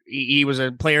started. He was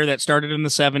a player that started in the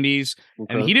 70s,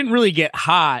 and he didn't really get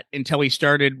hot until he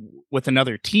started with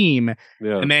another team.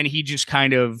 Yeah. And then he just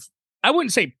kind of, I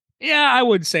would say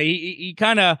he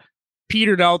kind of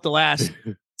petered out the last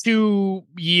 2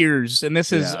 years. And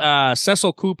this is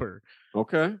Cecil Cooper.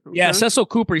 Okay. Yeah, Cecil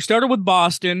Cooper. He started with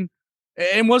Boston.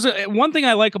 And one thing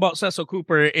I like about Cecil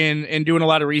Cooper in doing a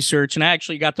lot of research, and I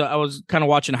was kind of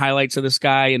watching highlights of this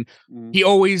guy, and he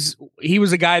was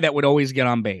a guy that would always get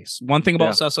on base. One thing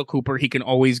about Cecil Cooper, he can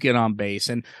always get on base.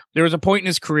 And there was a point in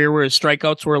his career where his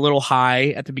strikeouts were a little high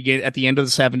at the end of the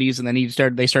 70s, and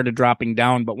then they started dropping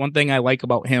down. But one thing I like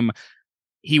about him,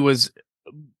 he was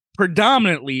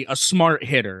predominantly a smart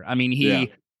hitter. I mean,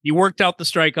 he worked out the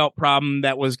strikeout problem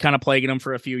that was kind of plaguing him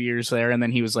for a few years there, and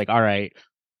then he was like, all right,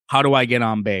 how do I get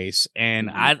on base? And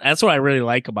that's what I really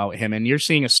like about him. And you're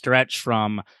seeing a stretch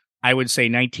from, I would say,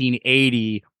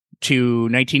 1980 to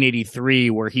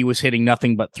 1983 where he was hitting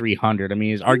nothing but 300. I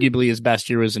mean, arguably his best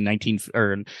year was in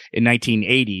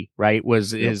 1980, right?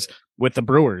 Is with the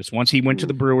Brewers. Once he went to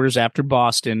the Brewers after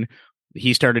Boston,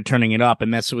 he started turning it up,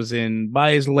 and this was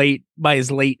by his late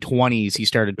 20s. He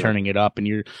started turning it up, and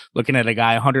you're looking at a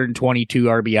guy 122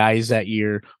 RBIs that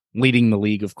year, leading the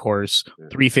league, of course,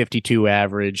 352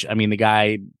 average. I mean, the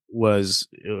guy was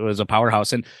a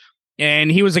powerhouse, and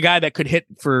he was a guy that could hit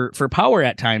for power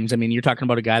at times. I mean, you're talking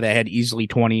about a guy that had easily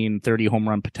 20 and 30 home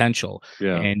run potential,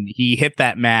 and he hit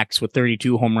that max with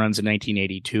 32 home runs in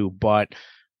 1982. But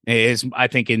I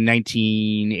think in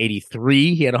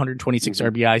 1983 he had 126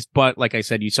 RBIs. But like I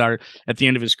said, you saw at the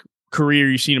end of his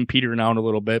career, you seen him petering out a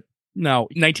little bit. No,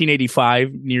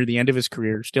 1985, near the end of his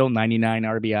career, still 99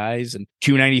 RBIs and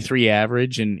 293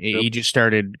 average, and he just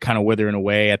started kind of withering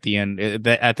away at the end.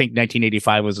 I think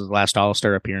 1985 was his last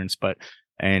All-Star appearance,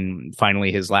 and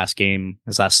finally his last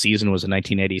season was in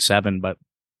 1987. But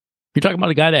you're talking about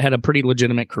a guy that had a pretty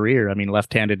legitimate career. I mean,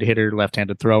 left-handed hitter,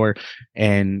 left-handed thrower,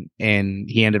 and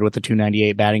he ended with a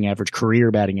 298 career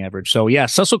batting average. So yeah,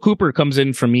 Cecil Cooper comes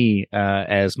in for me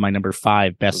as my number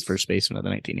 5 best first baseman of the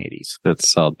 1980s. That's a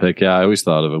solid pick. Yeah, I always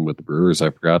thought of him with the Brewers. I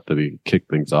forgot that he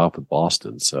kicked things off with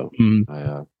Boston. So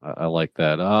I like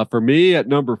that. For me at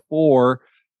number 4,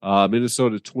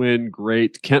 Minnesota Twin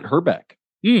great Kent Hrbek.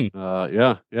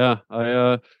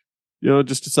 I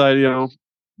just decided,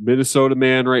 Minnesota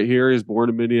man right here. He's born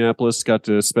in Minneapolis. Got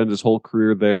to spend his whole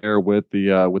career there with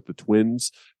the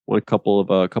Twins. Won a couple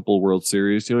of World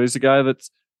Series. He's a guy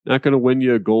that's not going to win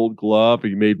you a Gold Glove.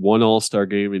 He made one All-Star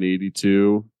game in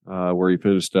 '82, where he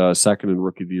finished second in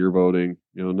Rookie of the Year voting.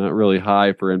 Not really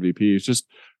high for MVP. He's just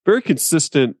very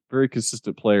consistent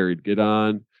player. He'd get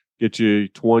you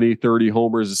 20, 30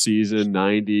 homers a season,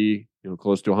 90,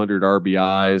 close to 100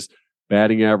 RBIs.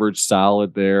 Batting average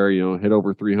solid there, hit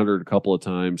over 300 a couple of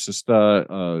times. Just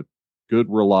good,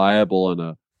 reliable, and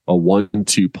a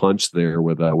 1-2 punch there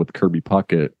with Kirby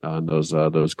Puckett on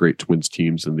those great Twins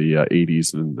teams in the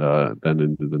 80s and then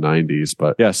into the 90s.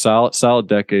 But yeah, solid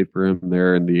decade for him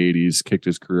there in the 80s. Kicked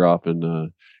his career off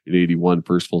in 81,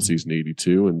 first full season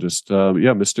 82, and just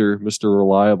Mr.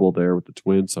 Reliable there with the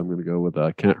Twins. So I'm going to go with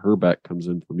Kent Hrbek comes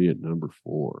in for me at number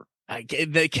 4.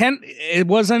 Kent, it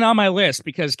wasn't on my list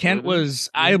because Kent was.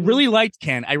 I really liked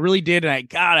Kent. I really did, and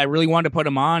I really wanted to put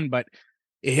him on, but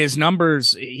his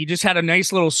numbers. He just had a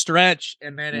nice little stretch,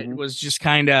 and then it was just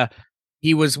kind of.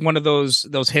 He was one of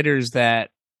those hitters that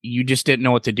you just didn't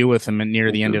know what to do with him, and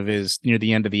near the end of the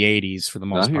 80s for the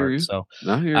most part. So,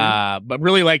 but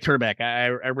really liked Hrbek. I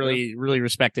really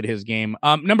respected his game.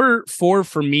 Number 4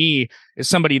 for me is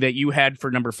somebody that you had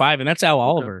for number 5, and that's Al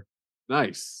Oliver.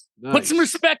 Nice. Put some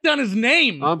respect on his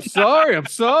name. I'm sorry.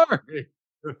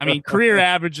 I mean, career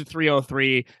average of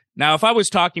 303. Now, if I was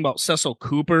talking about Cecil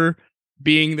Cooper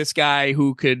being this guy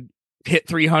who could hit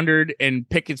 300 and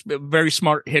pick his very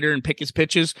smart hitter and pick his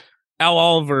pitches, Al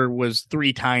Oliver was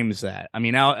 3 times that. I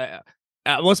mean,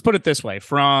 let's put it this way.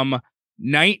 From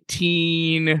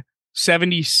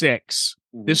 1976,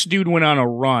 this dude went on a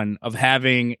run of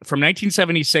having, from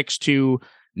 1976 to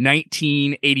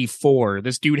 1984,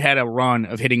 this dude had a run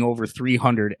of hitting over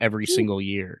 300 every single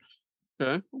year.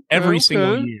 Every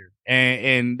single year.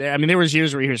 And I mean, there was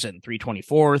years where he was hitting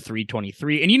 324,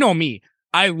 323. And you know me,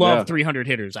 I love 300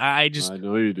 hitters. I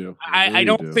know you do. I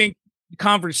don't think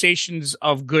conversations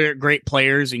of great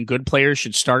players and good players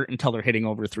should start until they're hitting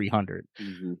over 300.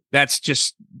 That's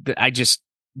just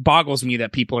boggles me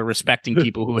that people are respecting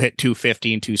people who hit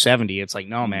 250 and 270. It's like,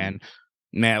 no, man,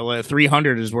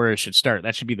 300 is where it should start.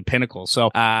 That should be the pinnacle.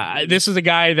 So this is a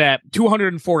guy that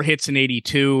 204 hits in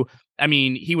 82. I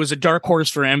mean, he was a dark horse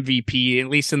for MVP, at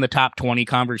least in the top 20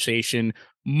 conversation,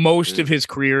 most of his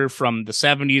career from the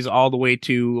 70s all the way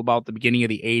to about the beginning of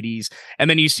the 80s. And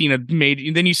then you've seen a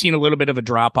little bit of a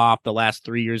drop off the last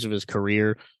 3 years of his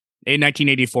career. In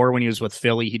 1984, when he was with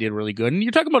Philly, he did really good. And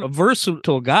you're talking about a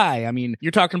versatile guy. I mean,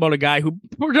 you're talking about a guy who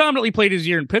predominantly played his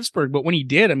year in Pittsburgh, but when he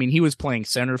did, I mean, he was playing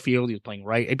center field, he was playing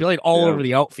right, he played all over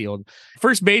the outfield.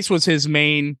 First base was his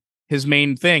main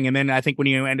thing. And then I think when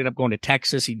he ended up going to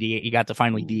Texas, he got to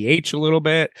finally DH a little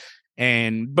bit.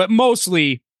 But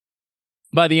mostly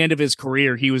by the end of his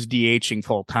career, he was DHing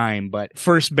full time. But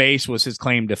first base was his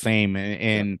claim to fame.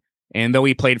 And though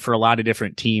he played for a lot of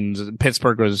different teams,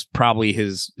 Pittsburgh was probably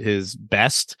his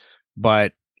best.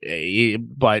 But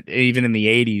even in the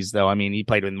 80s, though, I mean, he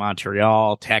played with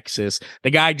Montreal, Texas. The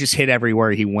guy just hit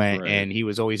everywhere he went, and he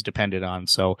was always depended on.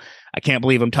 So I can't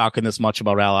believe I'm talking this much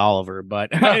about Al Oliver, but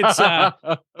it's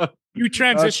you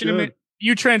transition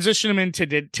him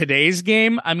into today's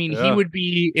game. I mean, he would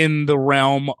be in the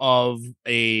realm of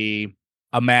a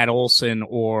Matt Olson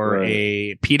or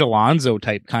a Pete Alonso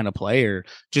type kind of player,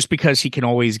 just because he can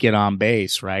always get on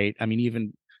base, right? I mean,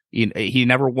 even he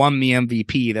never won the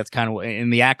MVP. That's kind of,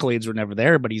 and the accolades were never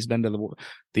there, but he's been to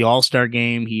the All-Star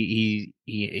game. He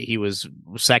was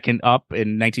second up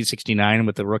in 1969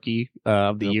 with the Rookie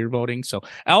of the Year voting. So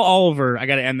Al Oliver, I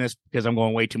got to end this because I'm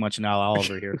going way too much in Al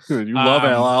Oliver here. You love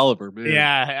Al Oliver, man.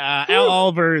 Yeah, Al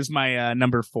Oliver is my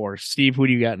number 4. Steve, who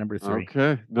do you got number 3?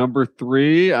 Okay, number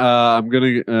 3.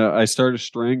 I start a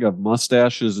string of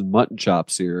mustaches and mutton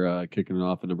chops here, kicking it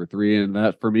off at number 3, and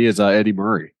that for me is Eddie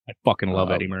Murray. I fucking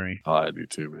love Eddie Murray. I do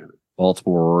too, man.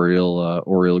 Baltimore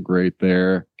Oriole great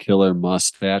there. Killer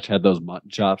mustache. Had those mutton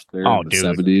chops there in the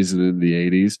 70s and in the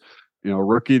 80s. You know,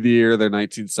 Rookie of the Year, they're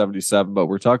 1977, but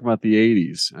we're talking about the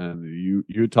 80s. And you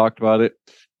talked about it.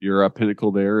 Your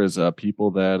pinnacle there is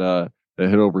people that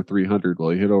hit over 300.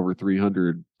 Well, he hit over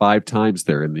 300 5 times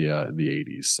there in the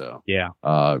 80s. So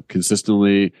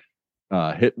consistently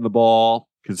hitting the ball,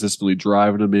 consistently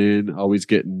driving them in, always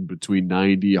getting between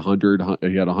 90, 100.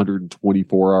 He had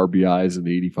 124 RBIs in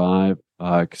 85.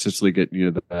 Consistently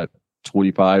getting that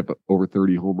 25 over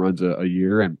 30 home runs a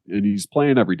year, and he's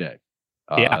playing every day.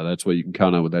 That's what you can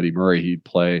count on with Eddie Murray. He'd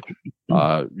play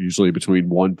usually between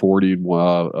 140 and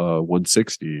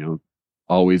 160. You know,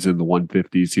 always in the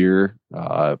 150s here.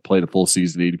 Played a full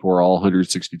season, 84, all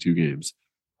 162 games.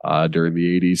 During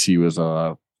the 80s, he was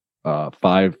a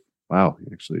 6-time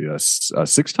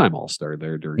All-Star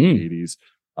there during the 80s.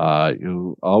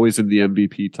 Always in the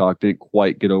MVP talk. Didn't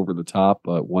quite get over the top,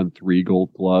 but won 3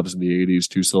 Gold Gloves in the 80s,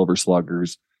 2 Silver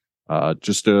Sluggers.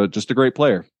 Just a great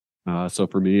player. So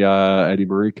for me, Eddie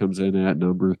Murray comes in at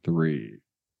number 3.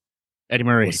 Eddie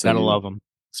Murray, gotta love him.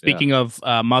 Speaking of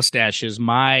mustaches,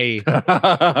 my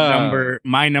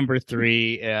number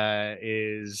 3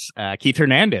 is Keith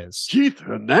Hernandez. Keith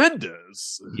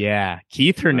Hernandez. Yeah,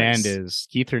 Keith Hernandez.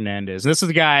 Keith Hernandez. This is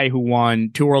the guy who won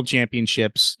 2 world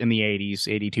championships in the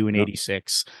 80s, 82 and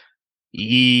 86.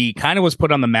 He kind of was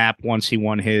put on the map once he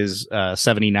won his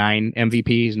 79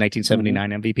 MVP, his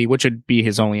 1979 MVP, which would be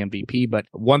his only MVP. But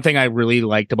one thing I really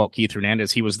liked about Keith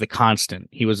Hernandez, he was the constant.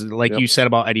 He was, like you said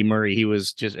about Eddie Murray, he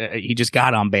just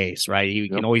got on base, right? You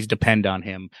can always depend on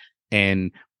him.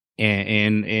 And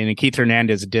Keith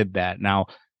Hernandez did that. Now,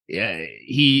 good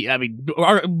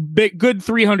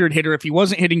 300 hitter. If he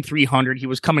wasn't hitting 300, he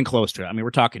was coming close to it. I mean,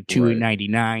 we're talking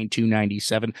 299,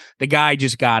 297. The guy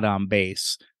just got on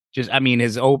base. His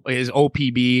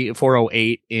OPB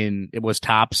 408 it was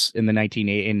tops in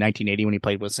 1980 when he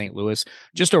played with St. Louis.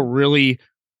 Just a really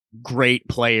great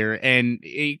player, and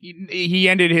he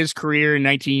ended his career in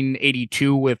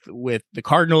 1982 with the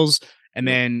Cardinals, and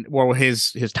then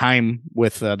his time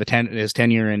with his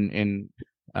tenure in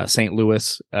St.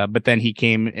 Louis, but then he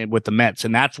came in with the Mets,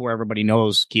 and that's where everybody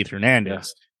knows Keith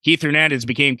Hernandez. Yeah. Keith Hernandez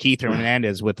became Keith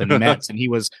Hernandez with the Mets, and he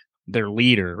was their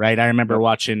leader, right? I remember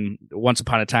watching Once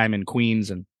Upon a Time in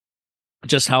Queens, and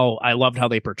just how I loved how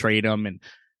they portrayed him,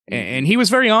 and he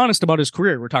was very honest about his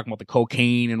career. We're talking about the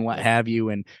cocaine and what have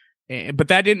you, but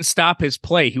that didn't stop his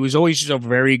play. He was always just a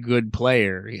very good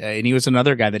player, and he was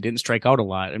another guy that didn't strike out a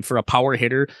lot. And for a power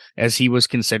hitter, as he was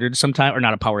considered sometime, or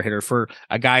not a power hitter, for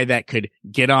a guy that could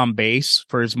get on base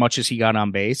for as much as he got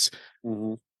on base,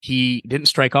 he didn't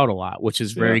strike out a lot, which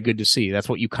is very good to see. That's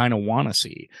what you kind of want to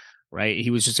see, right?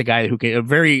 He was just a guy who could, a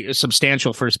very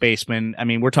substantial first baseman. I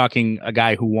mean, we're talking a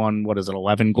guy who won,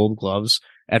 11 Gold Gloves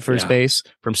at first base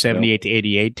from 78 to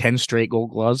 88, 10 straight Gold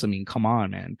Gloves. I mean, come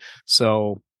on, man.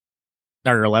 So,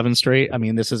 or 11 straight. I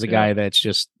mean, this is a guy that's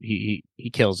just, he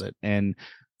kills it. And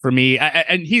for me,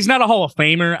 and he's not a Hall of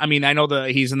Famer. I mean, I know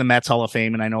he's in the Mets Hall of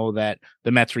Fame, and I know that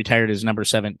the Mets retired his number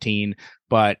 17,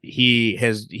 but he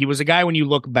was a guy when you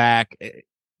look back.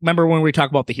 Remember when we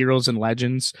talk about the heroes and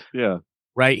legends? Yeah.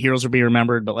 Right? Heroes will be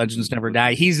remembered, but legends never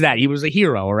die. He was a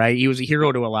hero, right? He was a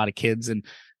hero to a lot of kids,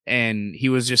 and he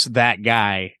was just that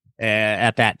guy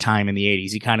at that time in the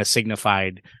 80s. He kind of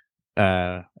signified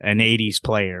an 80s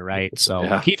player, right?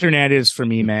 So Keith Hernandez for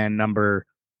me, man, number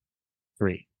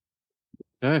 3.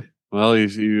 Okay. Well,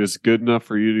 he was good enough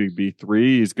for you to be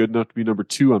 3. He's good enough to be number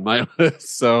 2 on my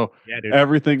list. So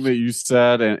everything that you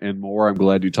said and more, I'm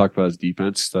glad you talked about his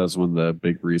defense. That's one of the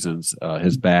big reasons.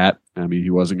 His bat, I mean,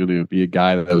 he wasn't going to be a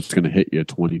guy that was going to hit you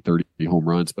 20, 30 home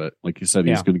runs, but like you said,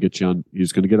 he's going to get you on.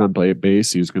 He's going to get on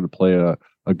base. He was going to play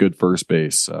a good first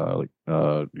base, 10,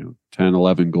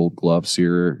 11 Gold Gloves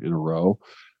here in a row,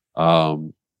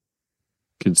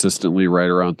 consistently right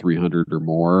around 300 or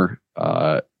more.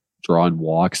 Drawing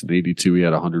walks. In 82, he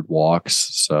had 100 walks.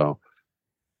 So,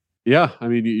 yeah, I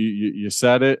mean, you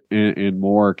said it and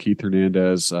more. Keith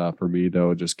Hernandez, for me,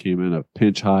 though, just came in a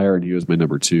pinch higher, and he was my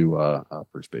number 2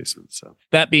 first baseman. So,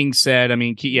 that being said, I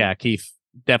mean, Keith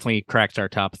definitely cracked our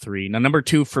top 3. Now, number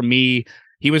 2 for me,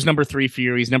 he was number 3 for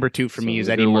you. He's number 2 for me is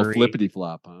Eddie Murray. Flippity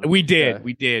flop. Huh? We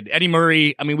did. Eddie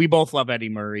Murray. I mean, we both love Eddie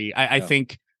Murray. I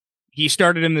think he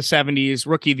started in the 70s,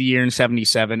 rookie of the year in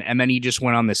 77, and then he just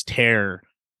went on this tear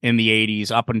in the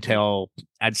 80s up until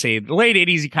I'd say the late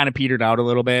 80s. He kind of petered out a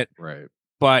little bit, right?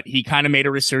 But he kind of made a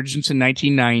resurgence in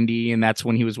 1990, and that's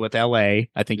when he was with LA.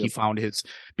 I think he found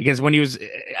because when he was,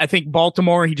 I think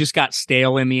Baltimore, he just got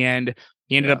stale in the end.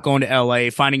 He ended up going to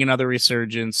LA, finding another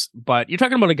resurgence. But you're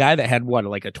talking about a guy that had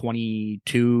like a 22,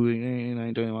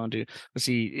 let's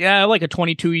see, like a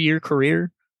 22-year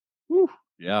career. Whew.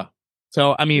 Yeah.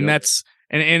 So I mean, that's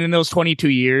and in those 22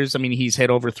 years, I mean, he's hit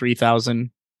over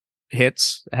 3,000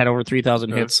 hits, had over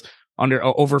 3,000 hits, under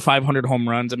over 500 home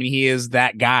runs. I mean, he is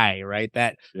that guy, right?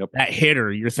 That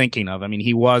hitter you're thinking of. I mean,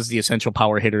 he was the essential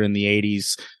power hitter in the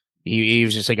 80s. He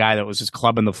was just a guy that was just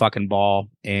clubbing the fucking ball.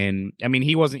 And I mean,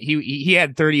 he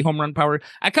had 30 home run power.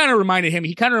 He kind of reminded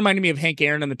me of Hank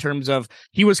Aaron in the terms of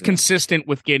he was consistent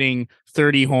with getting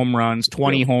 30 home runs,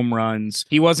 20 home runs.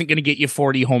 He wasn't going to get you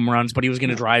 40 home runs, but he was going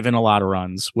to drive in a lot of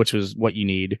runs, which was what you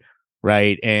need.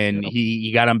 Right. And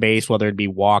he got on base, whether it be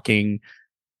walking,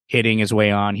 hitting his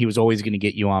way on, he was always going to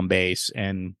get you on base.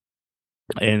 And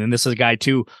this is a guy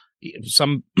too.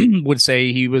 Some would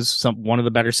say he was one of the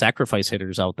better sacrifice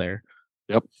hitters out there.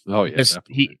 Yep. Oh yeah.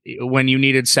 When you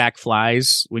needed sac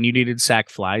flies, I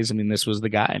mean, this was the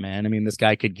guy, man. I mean, this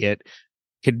guy could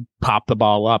pop the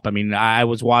ball up. I mean, I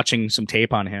was watching some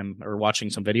tape on him or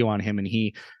watching some video on him, and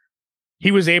he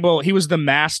was the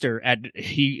master at,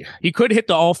 he could hit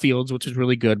the all fields, which is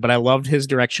really good, but I loved his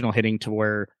directional hitting to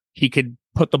where he could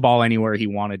put the ball anywhere he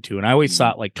wanted to. And I always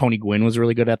thought like Tony Gwynn was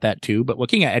really good at that too. But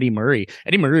looking at Eddie Murray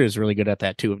was really good at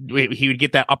that too. He would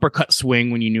get that uppercut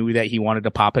swing when you knew that he wanted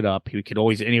to pop it up. He would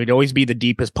always be the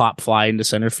deepest pop fly into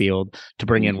center field to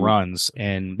bring in runs.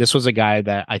 And this was a guy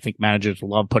that I think managers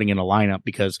love putting in a lineup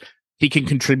because he can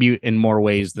contribute in more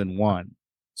ways than one.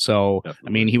 So, definitely.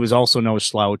 I mean, he was also no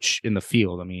slouch in the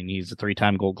field. I mean, he's a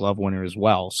 3-time Gold Glove winner as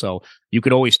well. So you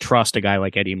could always trust a guy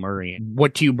like Eddie Murray.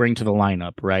 What do you bring to the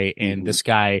lineup, right? And this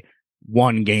guy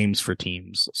won games for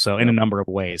teams. So in a number of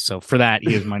ways. So for that,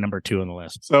 he is my number 2 on the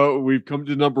list. So we've come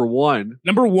to number 1.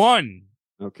 Number 1.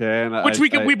 Okay. And which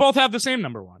we both have the same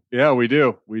number 1. Yeah, we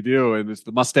do. And it's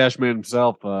the mustache man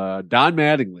himself, Don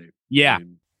Mattingly. Yeah. I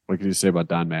mean, what can you say about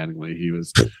Don Mattingly? He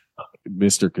was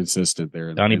Mr. Consistent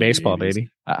there. Donnie Baseball, baby.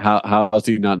 How is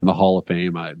he not in the Hall of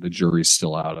Fame? The jury's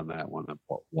still out on that one.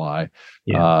 Why?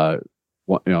 Yeah.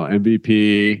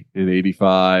 MVP in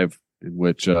 85, in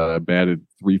which batted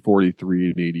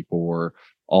 343 in 84.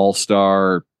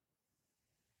 All-Star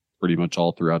pretty much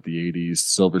all throughout the 80s.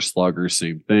 Silver Slugger,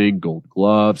 same thing. Gold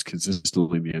Gloves,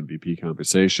 consistently in the MVP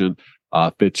conversation.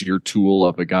 Fits your tool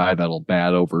of a guy that'll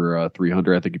bat over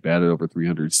 300. I think he batted over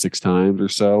 306 times or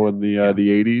so in the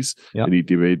 80s. Yep. And he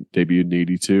debuted in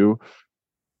 82.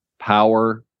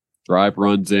 Power, drive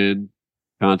runs in,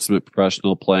 consummate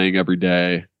professional, playing every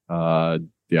day. Don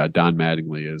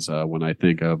Mattingly is when I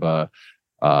think of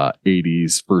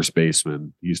 80s first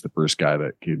baseman, he's the first guy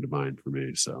that came to mind for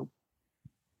me. So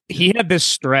he had this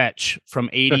stretch from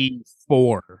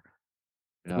 84.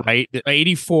 Yeah. Right.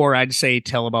 84, I'd say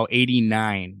till about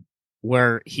 89,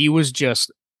 where he was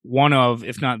just one of,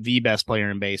 if not the best player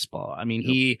in baseball. I mean,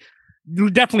 he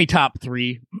definitely top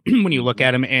 3 when you look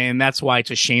at him. And that's why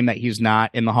it's a shame that he's not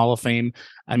in the Hall of Fame.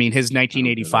 I mean, his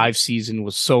 1985 season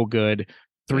was so good.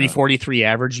 343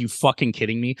 average. You fucking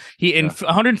kidding me? He in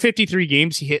 153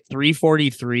 games, he hit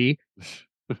 343.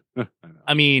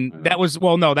 I mean, that was his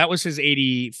 84. That was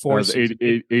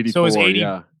 84. So his 80.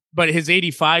 But his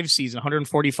 85 season,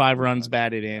 145 runs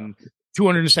batted in,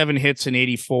 207 hits in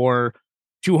 84,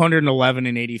 211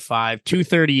 in 85,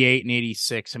 238 in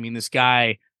 86. I mean, this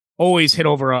guy always hit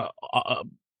over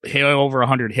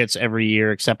 100 hits every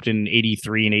year, except in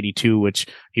 83 and 82, which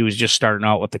he was just starting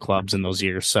out with the clubs in those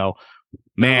years. So,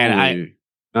 man,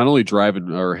 not only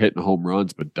driving or hitting home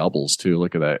runs, but doubles too.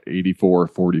 Look at that: 84,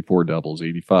 44 doubles,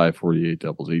 85, 48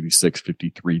 doubles, 86,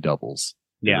 53 doubles.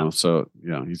 Yeah. So,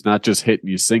 he's not just hitting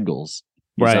you singles.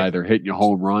 He's either hitting you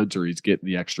home runs or he's getting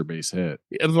the extra base hit.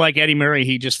 Like Eddie Murray,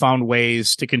 he just found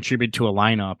ways to contribute to a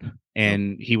lineup,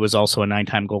 and he was also a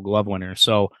 9-time Gold Glove winner.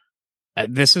 So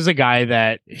this is a guy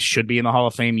that should be in the Hall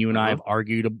of Fame. You and I have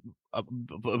argued,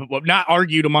 not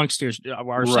argued amongst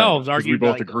ourselves. Argued, we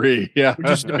both agree. Yeah. We're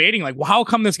just debating, like, well, how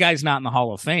come this guy's not in the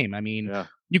Hall of Fame? I mean,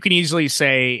 you can easily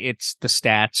say it's the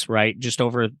stats, right? Just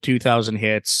over 2,000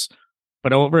 hits.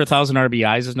 But over 1,000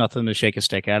 RBIs is nothing to shake a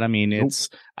stick at. I mean,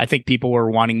 I think people were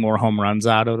wanting more home runs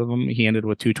out of him. He ended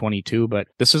with 222, but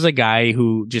this is a guy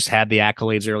who just had the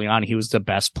accolades early on. He was the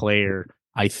best player,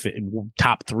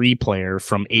 top 3 player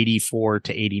from 84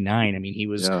 to 89. I mean, he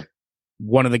was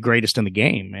one of the greatest in the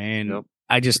game. And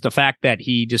the fact that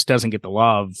he just doesn't get the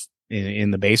love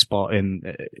in the baseball, in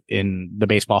the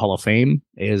Baseball Hall of Fame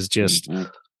is just,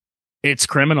 it's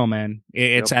criminal, man.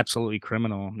 It's absolutely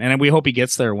criminal. And we hope he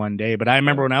gets there one day. But I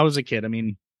remember when I was a kid, I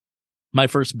mean, my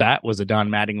first bat was a Don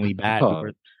Mattingly bat.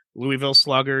 Louisville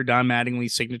Slugger, Don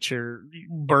Mattingly signature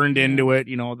burned into it.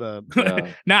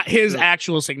 Not his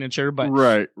actual signature, but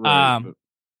right.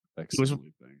 He was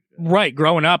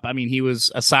growing up. I mean, he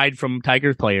was, aside from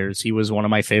Tiger players, he was one of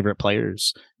my favorite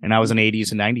players. And I was an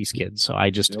 80s and 90s kid, so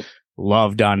I just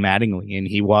love Don Mattingly, and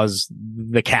he was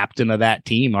the captain of that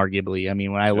team, arguably. I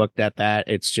mean, when I looked at that,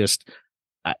 it's just,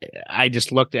 I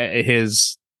just looked at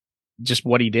just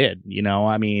what he did,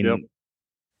 I mean,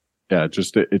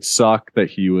 it sucked that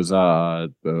he was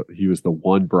the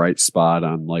one bright spot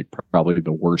on like probably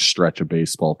the worst stretch of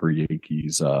baseball for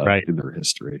Yankees in their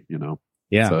history,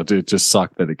 Yeah. So it just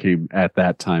sucked that it came at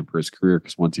that time for his career,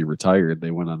 because once he retired,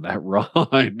 they went on that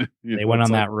run. They went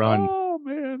on that run. Oh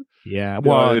man. Yeah.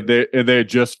 Well, they had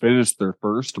just finished their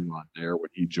first run there when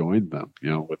he joined them,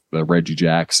 with the Reggie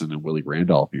Jackson and Willie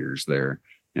Randolph years there,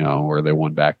 where they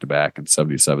won back to back in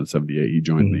 77, 78. He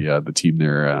joined the team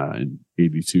there in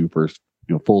 82 first,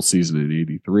 full season in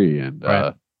 83.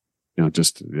 And,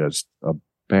 just a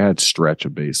bad stretch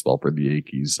of baseball for the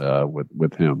Yankees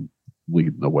with him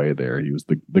leading the way there. He was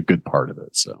the good part of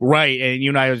it. So right, and you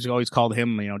and I always called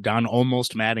him, Don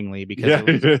Almost Mattingly,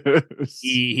 because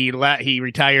he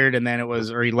retired, and then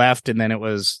he left, and then it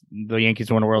was the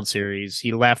Yankees won a World Series.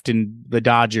 He left in the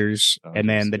Dodgers, and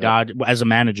then the Dodgers as a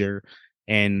manager,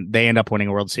 and they end up winning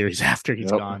a World Series after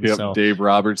he's gone. So Dave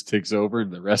Roberts takes over,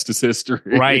 and the rest is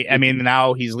history. Right. I mean,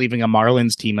 now he's leaving a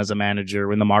Marlins team as a manager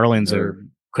when the Marlins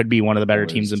could be one of the better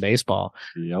teams in baseball.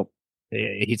 Yep.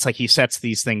 It's like he sets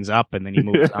these things up and then he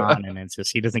moves on, and it's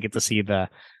just he doesn't get to see the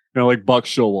like Buck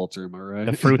Showalter, am I right?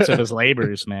 The fruits of his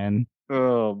labors, man.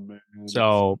 Oh man!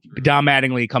 So Don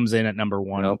Mattingly comes in at number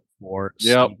 1 for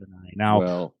Steve and I.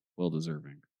 Now, well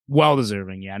deserving. Well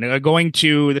deserving, yeah. Now, going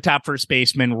to the top first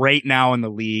baseman right now in the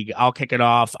league, I'll kick it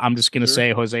off. I'm just going to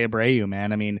say Jose Abreu,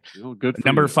 man. I mean, good for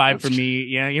number you. 5 for me.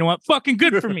 Yeah, you know what? Fucking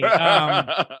good for me.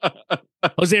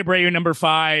 Jose Abreu, number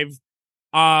 5.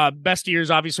 Best years,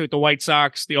 obviously, with the White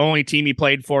Sox, the only team he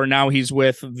played for. Now he's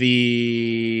with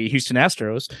the Houston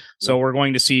Astros. So we're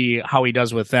going to see how he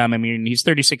does with them. I mean, he's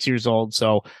 36 years old.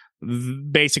 So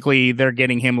basically, they're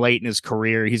getting him late in his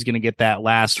career. He's going to get that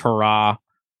last hurrah,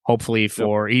 hopefully,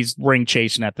 he's ring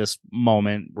chasing at this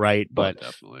moment, right? But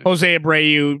definitely. Jose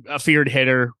Abreu, a feared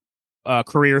hitter,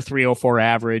 career 304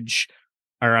 average.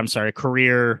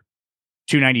 career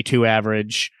 292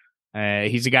 average.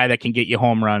 He's a guy that can get you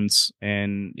home runs,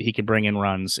 and he can bring in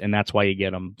runs, and that's why you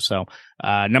get him. So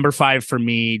number 5 for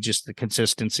me, just the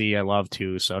consistency I love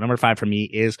too. So number 5 for me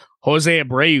is Jose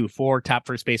Abreu for top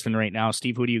first baseman right now.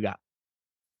 Steve, who do you got?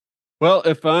 Well,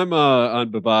 if I'm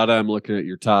on Bovada, I'm looking at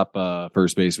your top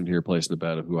first baseman here, placing a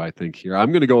bet of who I think here.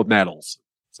 I'm going to go with Matt Olson.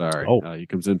 Sorry, he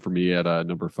comes in for me at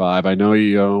number 5. I know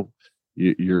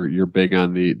you're big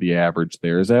on the average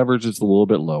there. His average is a little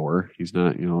bit lower. He's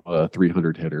not a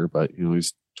 300 hitter, but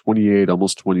he's 28,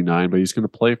 almost 29. But he's going to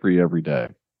play for you every day.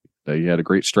 He had a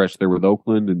great stretch there with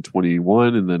Oakland in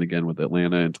 21, and then again with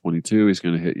Atlanta in 22. He's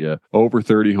going to hit you over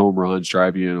 30 home runs,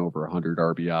 drive you in over 100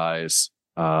 RBIs.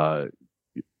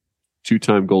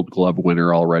 2-time Gold Glove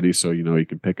winner already, so he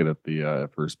can pick it at the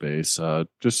first base.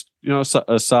 Just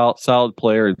a solid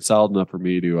player, and solid enough for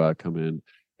me to come in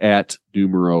at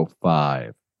numero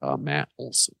 5. Matt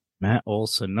Olson. Matt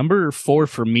Olson, number 4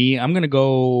 for me. I'm going to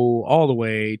go all the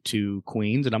way to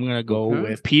Queens, and I'm going to go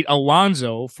with Pete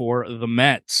Alonso for the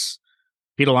Mets.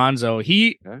 Pete Alonso.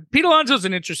 Pete Alonso's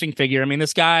an interesting figure. I mean,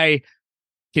 this guy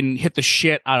can hit the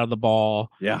shit out of the ball.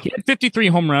 Yeah, he had 53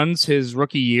 home runs his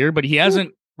rookie year, but he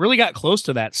hasn't really got close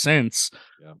to that since.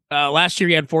 Last year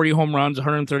he had 40 home runs,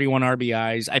 131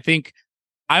 RBIs.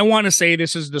 I want to say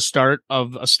this is the start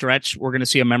of a stretch. We're going to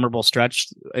see a memorable stretch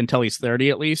until he's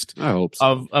 30 at least. I hope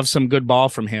so. Of some good ball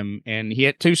from him. And he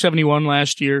hit 271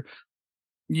 last year.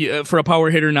 Yeah, for a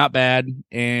power hitter, not bad,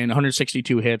 and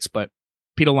 162 hits. But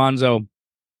Pete Alonso,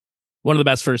 one of the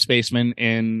best first basemen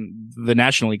in the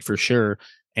National League for sure.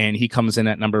 And he comes in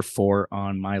at number 4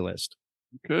 on my list.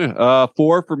 Okay.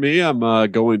 4 for me. I'm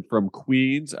going from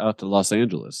Queens out to Los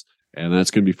Angeles, and that's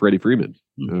going to be Freddie Freeman.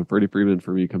 Freddie Freeman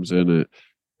for me comes in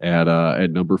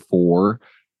at number 4.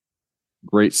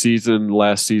 Great season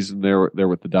last season there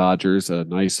with the Dodgers. A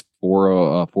nice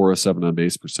 407 on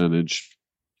base percentage.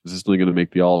 Consistently going to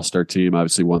make the All-Star team.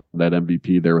 Obviously won that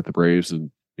MVP there with the Braves in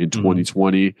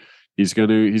 2020. He's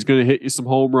gonna hit you some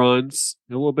home runs.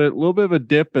 A little bit of a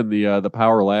dip in the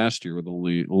power last year with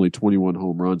only 21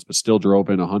 home runs, but still drove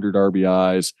in 100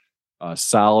 RBIs.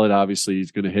 Solid. Obviously,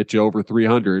 he's going to hit you over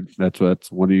 300.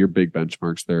 That's one of your big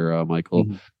benchmarks there, Michael.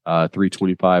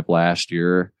 325 last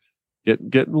year.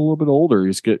 Getting a little bit older.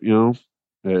 He's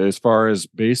as far as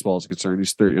baseball is concerned,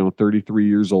 he's 33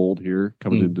 years old here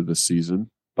coming into this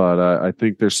season. But I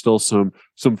think there's still some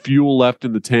fuel left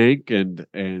in the tank, and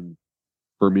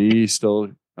for me, still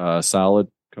solid,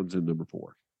 comes in number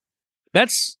 4.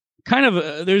 That's kind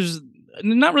of there's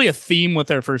not really a theme with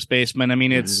our first baseman. I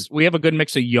mean, we have a good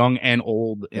mix of young and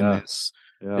old in this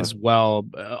as well,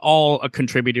 all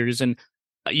contributors. And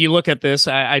you look at this,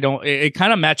 it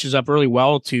kind of matches up really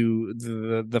well to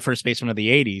the first baseman of the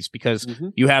 80s, because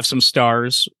you have some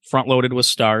stars front loaded with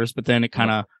stars, but then it kind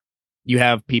of you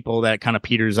have people that kind of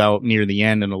peters out near the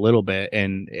end in a little bit,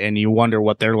 and you wonder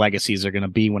what their legacies are going to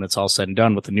be when it's all said and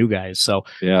done with the new guys. So,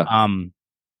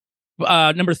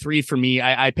 number 3 for me,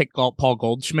 I picked Paul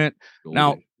Goldschmidt.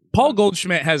 Now, Paul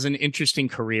Goldschmidt has an interesting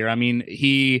career. I mean,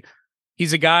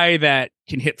 he's a guy that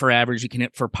can hit for average. He can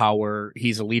hit for power.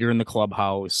 He's a leader in the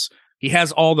clubhouse. He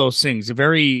has all those things.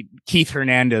 Very Keith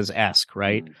Hernandez-esque,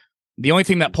 right? The only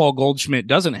thing that Paul Goldschmidt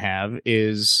doesn't have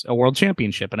is a world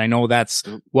championship. And I know that's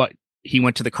what he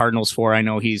went to the Cardinals for. I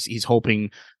know he's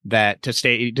hoping that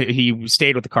he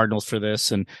stayed with the Cardinals for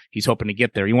this, and he's hoping to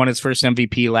get there. He won his first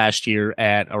MVP last year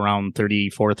at around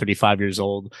 34, 35 years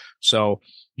old. So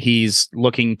he's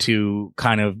looking to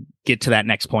kind of get to that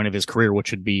next point of his career, which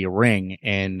would be a ring.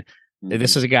 And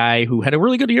this is a guy who had a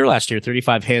really good year last year,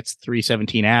 35 hits,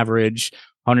 317 average,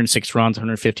 106 runs,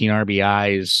 115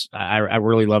 RBIs. I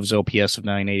really love his OPS of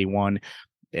 981.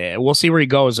 We'll see where he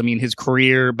goes. I mean, his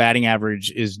career batting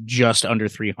average is just under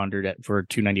 300 for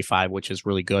 295, which is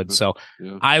really good. So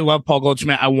I love Paul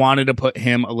Goldschmidt. I wanted to put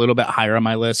him a little bit higher on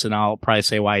my list, and I'll probably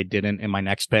say why I didn't in my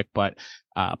next pick. But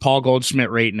Paul Goldschmidt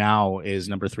right now is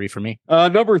number 3 for me.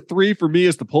 Number 3 for me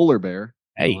is the polar bear.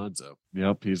 Hey. Alonso.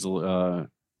 Yep. He's a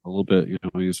little bit,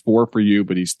 he was 4 for you,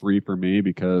 but he's 3 for me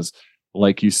because,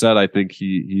 like you said, I think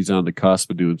he's on the cusp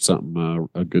of doing something,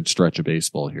 a good stretch of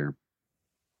baseball here.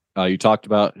 You talked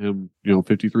about him,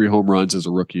 53 home runs as a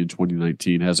rookie in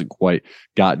 2019. Hasn't quite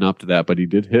gotten up to that, but he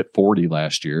did hit 40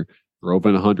 last year. Drove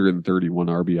in 131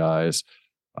 RBIs.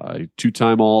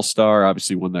 2-time All-Star.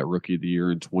 Obviously won that Rookie of the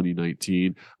Year in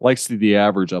 2019. Likes to see the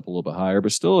average up a little bit higher,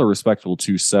 but still a respectable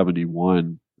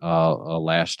 271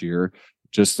 last year.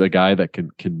 Just a guy that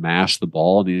can mash the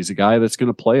ball, and he's a guy that's going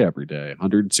to play every day.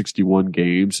 161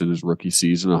 games in his rookie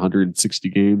season, 160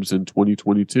 games in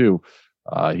 2022.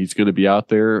 He's going to be out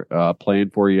there playing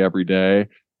for you every day.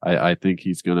 I think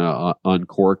he's going to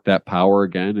uncork that power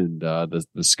again, and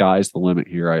the sky's the limit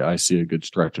here. I see a good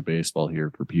stretch of baseball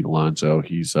here for Pete Alonso.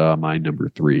 He's my number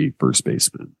 3 first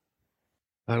baseman.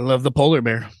 I love the polar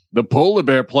bear. The polar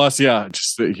bear plus, yeah,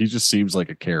 he just seems like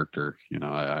a character.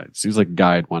 It seems like a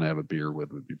guy I'd want to have a beer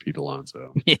with would be Pete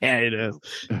Alonso. Yeah, it is.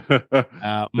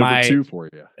 Number 2 for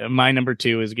you. My number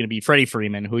 2 is going to be Freddie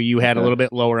Freeman, who you had a little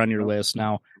bit lower on your list.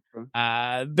 Now,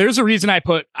 there's a reason I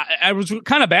was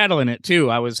kind of battling it too.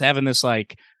 I was having this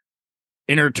like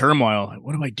inner turmoil.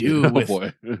 What do I do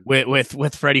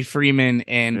with Freddie Freeman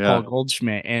and Paul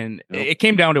Goldschmidt? And it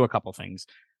came down to a couple things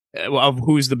of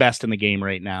who's the best in the game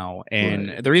right now.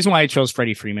 And the reason why I chose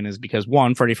Freddie Freeman is because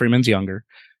 1, Freddie Freeman's younger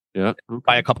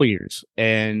by a couple years.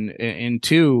 And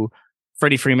 2,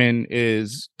 Freddie Freeman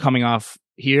is coming off,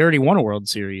 he already won a World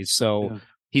Series. So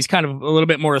he's kind of a little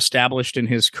bit more established in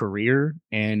his career.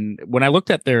 And when I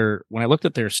looked at their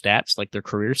stats, like their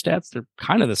career stats, they're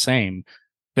kind of the same.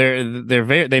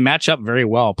 They match up very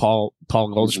well. Paul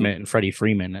Goldschmidt and Freddie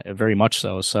Freeman, very much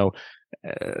so. So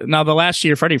now the last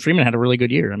year, Freddie Freeman had a really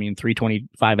good year. I mean,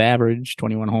 325 average,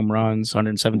 21 home runs,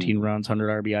 117 runs,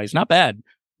 100 RBIs. Not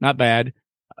bad.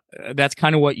 That's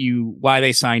kind of why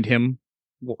they signed him,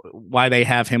 why they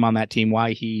have him on that team,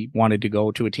 why he wanted to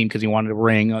go to a team, because he wanted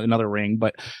another ring.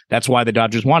 But that's why the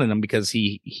Dodgers wanted him, because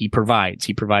he provides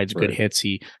good hits.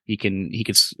 He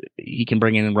can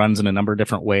bring in runs in a number of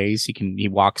different ways. He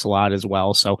walks a lot as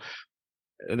well. So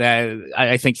that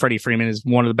I think Freddie Freeman is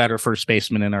one of the better first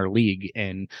basemen in our league.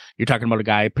 And you're talking about a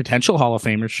guy, potential Hall of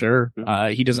Famer. Sure.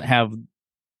 He doesn't have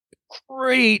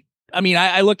great. I mean,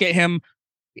 I look at him.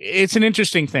 It's an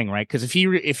interesting thing, right? Because if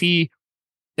he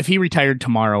retired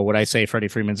tomorrow, would I say Freddie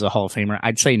Freeman's a Hall of Famer?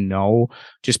 I'd say no,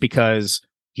 just because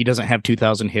he doesn't have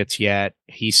 2,000 hits yet.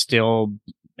 He's still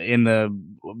he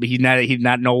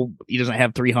doesn't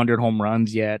have 300 home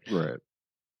runs yet. Right.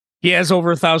 He has over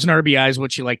 1,000 RBIs,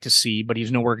 which you like to see, but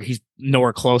he's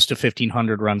nowhere close to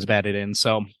 1,500 runs batted in.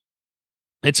 So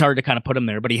it's hard to kind of put him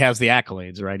there, but he has the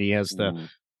accolades, right? He has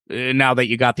now that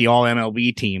you got the all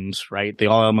MLB teams, right? The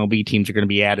all MLB teams are going to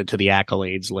be added to the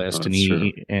accolades list,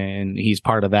 and he's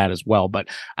part of that as well. But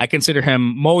I consider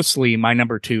him mostly my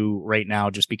number 2 right now,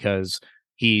 just because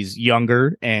he's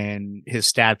younger and his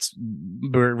stats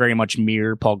very much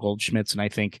mirror Paul Goldschmidt's, and I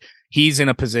think he's in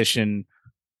a position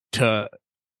to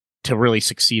really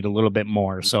succeed a little bit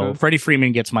more. Okay. So Freddie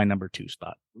Freeman gets my number 2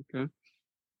 spot. Okay.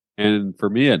 And for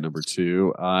me at number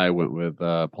 2, I went with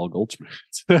Paul Goldschmidt.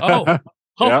 Oh,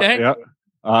 okay.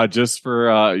 Yeah. Just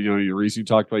for your reason you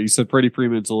talked about, you said Freddie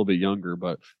Freeman's a little bit younger,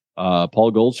 but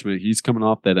Paul Goldschmidt, he's coming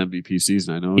off that MVP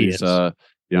season. I know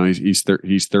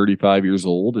he's 35 years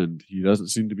old, and he doesn't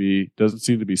seem to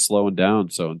be slowing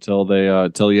down. So until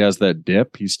he has that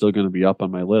dip, he's still going to be up on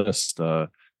my list.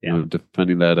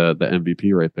 Defending that the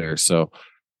MVP right there. So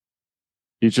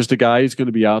he's just a guy who's going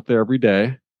to be out there every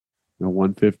day.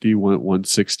 150,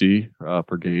 160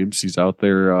 per games. He's out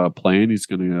there playing. He's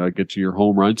going to get you your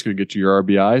home runs. He's going to get you your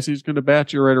RBIs. He's going to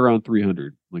bat you right around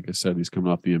 300. Like I said, he's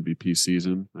coming off the MVP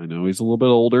season. I know he's a little bit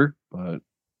older, but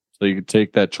so you can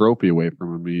take that trophy away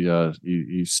from him.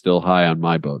 He's still high on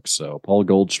my book. So Paul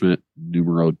Goldschmidt,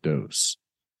 numero dos.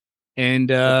 And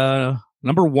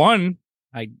number 1,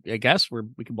 I guess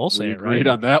we can both say it, right?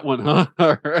 On that one, huh?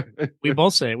 All right. We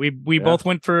both say it. We both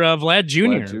went for Vlad Jr.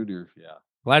 Vlad Jr. Yeah.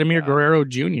 Vladimir Guerrero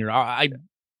Jr.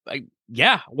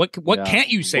 What can't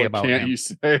you say about him? What can't you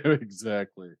say?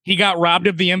 Exactly. He got robbed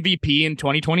of the MVP in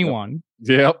 2021.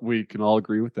 Yep, we can all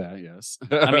agree with that, yes.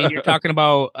 I mean, you're talking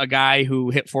about a guy who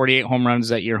hit 48 home runs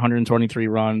that year, 123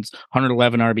 runs,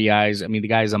 111 RBIs. I mean, the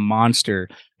guy's a monster.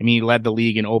 I mean, he led the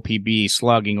league in OPB,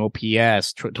 slugging,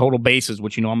 OPS, total bases,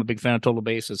 which, I'm a big fan of total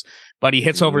bases. But he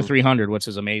hits over 300, which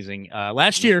is amazing.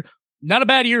 Last year, not a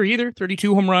bad year either,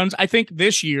 32 home runs. I think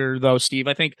this year, though, Steve,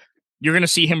 I think you're going to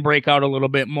see him break out a little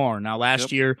bit more. Now,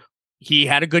 last year, he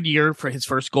had a good year for his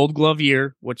first Gold Glove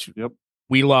year, which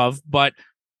we love. But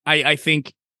I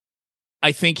think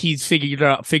he's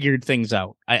figured things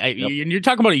out. You're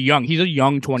talking about he's a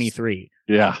young 23.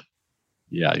 Yeah,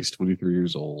 he's 23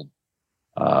 years old.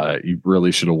 He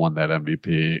really should have won that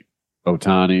MVP.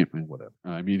 Ohtani, whatever.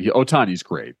 I mean, Ohtani's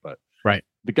great, but right.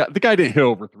 The guy didn't hit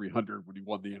over 300 when he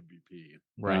won the MVP.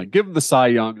 Right. Give him the Cy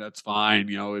Young. That's fine.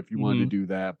 If you wanted to do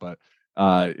that, but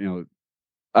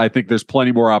I think there's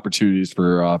plenty more opportunities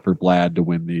for Vlad to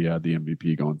win the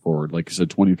MVP going forward. Like you said,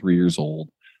 23 years old.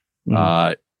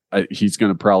 He's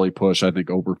going to probably push, I think,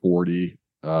 over 40.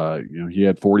 He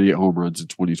had 48 home runs in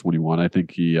 2021. I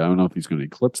think I don't know if he's going to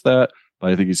eclipse that, but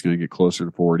I think he's going to get closer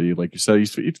to 40. Like you said,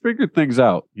 he's figured things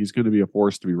out. He's going to be a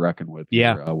force to be reckoned with.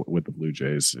 Yeah. With the Blue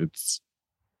Jays.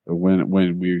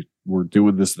 when we were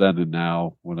doing this then and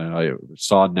now, when I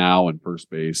saw now in first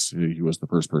base, he was the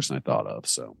first person I thought of.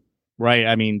 So right,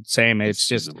 I mean, same. It's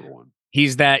just number one.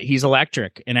 He's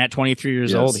electric, and at 23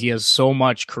 years old, he has so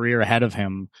much career ahead of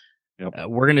him. Yep.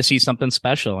 We're going to see something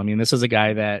special. I mean, this is a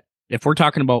guy that, if we're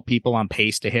talking about people on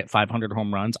pace to hit 500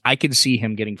 home runs, I could see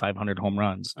him getting 500 home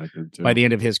runs by the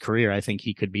end of his career. I think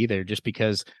he could be there just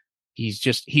because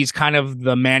he's kind of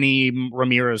the Manny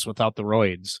Ramirez without the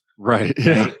roids. Right.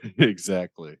 Yeah,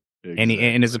 exactly.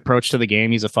 And his approach to the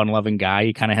game, he's a fun-loving guy.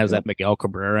 He kind of has that Miguel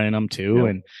Cabrera in him too.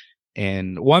 Yep.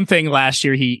 And one thing last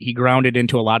year, he grounded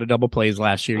into a lot of double plays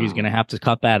last year. He's going to have to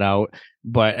cut that out,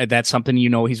 but that's something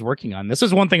he's working on. This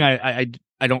is one thing I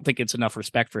don't think it's enough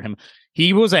respect for him.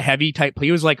 He was a heavy type.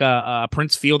 He was like a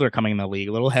Prince Fielder coming in the league,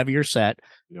 a little heavier set,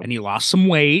 and he lost some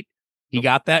weight. He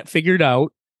got that figured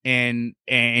out, and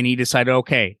he decided,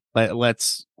 okay, I'm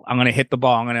going to hit the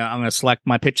ball. I'm going to select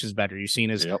my pitches better. You've seen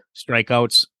his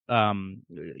strikeouts.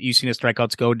 You've seen his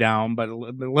strikeouts go down, but a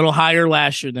little higher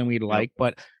last year than we'd like.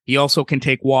 But he also can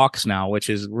take walks now, which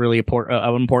is really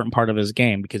an important part of his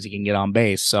game because he can get on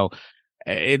base. So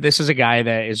this is a guy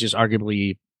that is just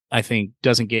arguably, I think,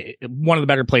 doesn't get one of the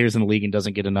better players in the league and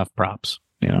doesn't get enough props.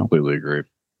 Completely agree.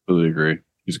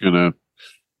 He's gonna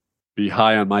be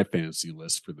high on my fantasy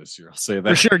list for this year. I'll say that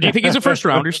for sure. Do you think he's a first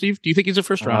rounder, Steve? Do you think he's a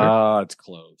first rounder? It's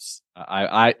close.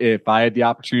 If I had the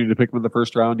opportunity to pick him in the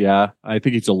first round, I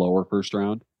think he's a lower first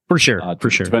round for sure.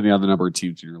 Depending on the number of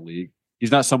teams in your league,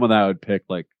 he's not someone that I would pick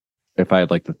like if I had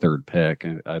like the third pick.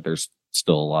 And there's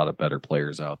still a lot of better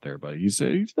players out there, but he's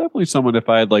definitely someone. If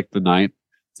I had like the 9th,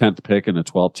 10th pick in a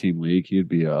 12-team league, he'd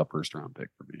be a first round pick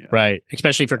for me. Right.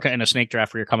 Especially if you're in a snake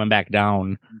draft where you're coming back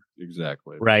down.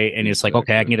 Exactly. Right. And it's like,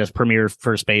 okay, I can get a premier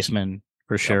first baseman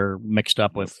for sure, mixed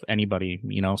up with anybody,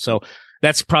 So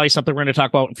that's probably something we're going to talk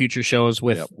about in future shows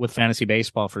with fantasy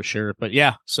baseball for sure. But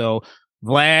so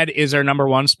Vlad is our number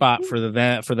one spot for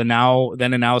the now,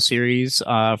 then and now series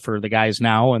for the guys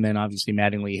now. And then obviously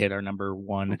Mattingly hit our number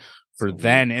one for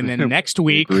then. And then next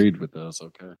week. Agreed with us.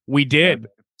 Okay. We did.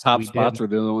 Top spots were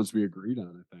the only ones we agreed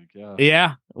on, I think.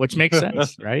 Yeah, which makes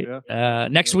sense, right?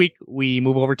 Next week, we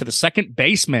move over to the second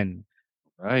baseman.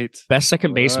 Right. Best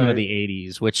second baseman of the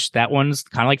 80s, which that one's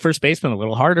kind of like first baseman, a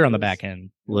little harder on the back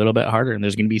end, a little bit harder. And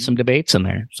there's going to be some debates in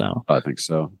there. So I think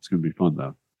so. It's going to be fun,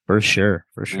 though. For sure.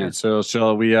 And so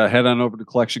shall we head on over to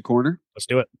Collection Corner? Let's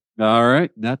do it. All right.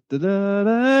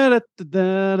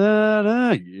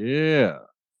 Yeah.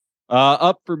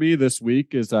 Up for me this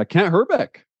week is Kent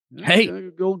Herbeck. Hey,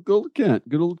 good old Kent.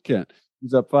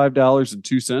 He's up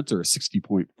 $5.02 or a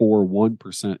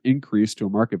 60.41% increase to a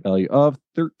market value of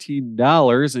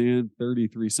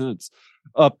 $13.33.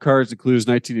 Up cards includes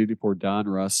 1984 Don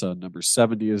Russ. Number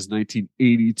 70 is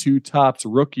 1982 Topps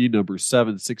rookie number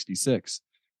 766.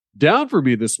 Down for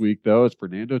me this week, though, is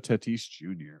Fernando Tatis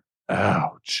Jr.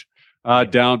 Ouch.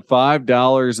 Down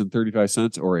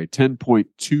 $5.35 or a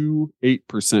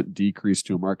 10.28% decrease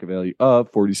to a market value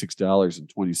of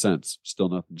 $46.20. Still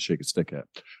nothing to shake a stick at.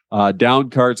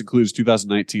 Down cards includes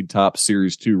 2019 Topps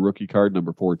Series 2 rookie card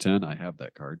number 410. I have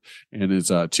that card. And his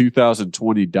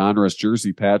 2020 Donruss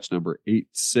jersey patch number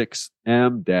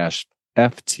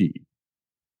 86M-FT.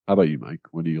 How about you, Mike?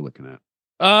 What are you looking at?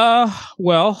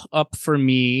 Well, up for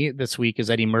me this week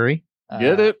is Eddie Murray.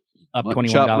 Get it? Up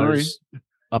 $21.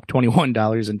 Up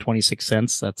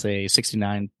 $21.26. That's a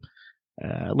 69,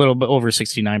 a little bit over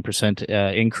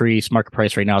 69% increase. Market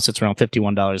price right now sits around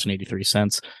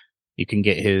 $51.83. You can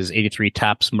get his 83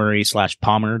 Topps Murray /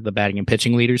 Palmer, the batting and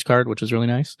pitching leaders card, which is really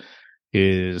nice.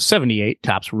 His 78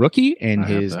 Topps rookie and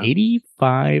his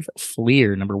 85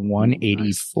 Fleer, number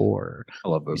 184. Nice. I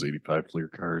love those 85 Fleer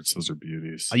cards. Those are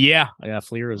beauties. Yeah.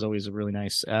 Fleer is always really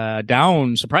nice.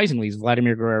 Down, surprisingly, is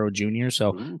Vladimir Guerrero Jr.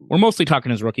 So we're mostly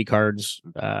talking his rookie cards.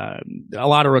 A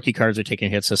lot of rookie cards are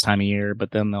taking hits this time of year,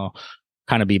 but then they'll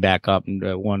kind of be back up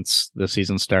once the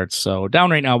season starts. So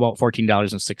down right now about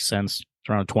 $14.06. It's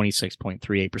around a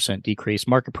 26.38% decrease.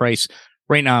 Market price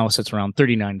right now sits around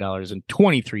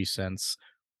 $39.23.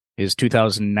 His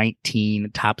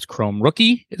 2019 Topps Chrome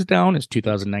rookie is down. His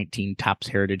 2019 Topps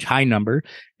Heritage High number.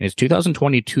 And his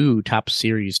 2022 Topps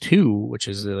Series 2, which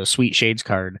is the Sweet Shades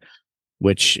card,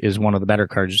 which is one of the better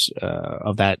cards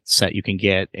of that set you can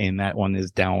get. And that one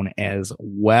is down as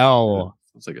well.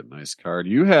 Yeah, sounds like a nice card.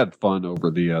 You had fun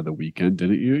over the weekend,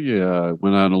 didn't you? You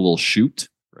went on a little shoot.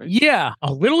 Right? Yeah,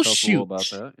 a little shoot. About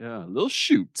that. Yeah, a little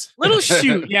shoot.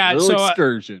 Yeah, little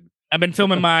excursion. I've been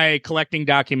filming my collecting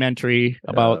documentary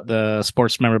about the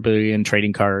sports memorabilia and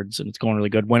trading cards, and it's going really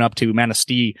good. Went up to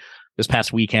Manistee this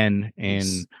past weekend and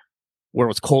where it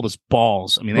was cold as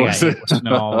balls. I mean, they got hit with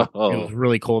snow. It was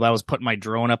really cold. I was putting my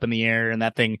drone up in the air, and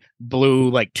that thing blew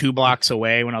like 2 blocks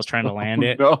away when I was trying to land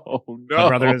it. No. My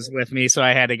brother was with me, so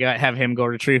I had to have him go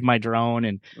retrieve my drone,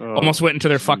 and almost went into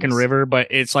their fucking river. But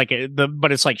it's like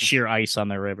it's like sheer ice on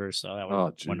their river, so that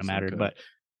wouldn't have mattered. Okay. But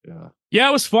yeah,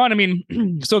 it was fun. I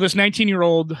mean, so this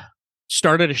 19-year-old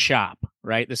started a shop,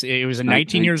 right? It was a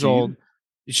 19 years old.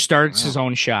 He starts his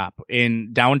own shop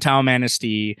in downtown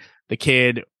Manistee. The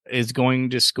kid is going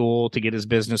to school to get his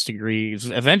business degree.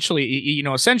 Eventually,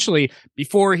 essentially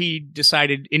before he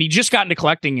decided, and he just got into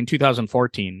collecting in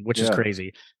 2014, which is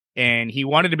crazy. And he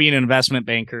wanted to be an investment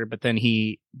banker, but then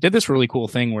he did this really cool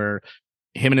thing where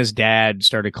him and his dad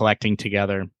started collecting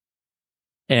together.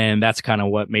 And that's kind of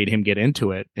what made him get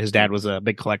into it. His dad was a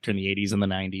big collector in the 80s and the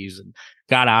 90s and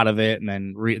got out of it. And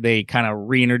then they kind of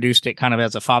reintroduced it kind of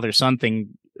as a father-son thing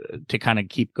to kind of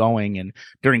keep going. And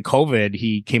during COVID,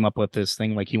 he came up with this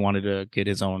thing like he wanted to get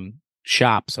his own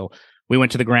shop. So we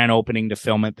went to the grand opening to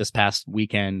film it this past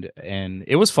weekend. And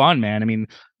it was fun, man. I mean,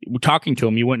 talking to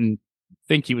him, you wouldn't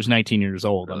think he was 19 years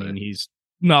old. Really? I mean, he's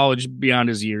knowledge beyond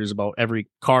his years about every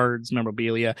cards,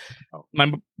 memorabilia.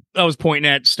 I was pointing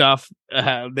at stuff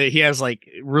that he has like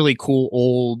really cool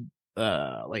old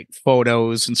like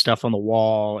photos and stuff on the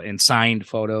wall and signed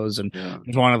photos, and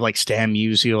there's one of like Stan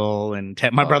Musial and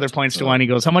my brother points to one. He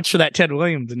goes, "How much for that Ted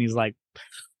Williams?" And he's like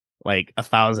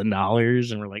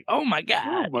 $1,000, and we're like, "Oh my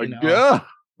god!" God.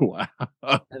 Wow.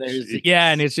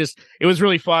 And it was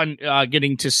really fun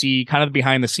getting to see kind of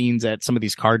behind the scenes at some of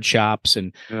these card shops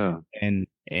and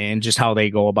just how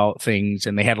they go about things.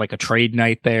 And they had like a trade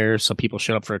night there, so people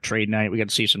showed up for a trade night. We got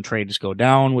to see some trades go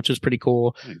down, which is pretty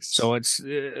cool. Nice. So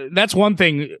that's one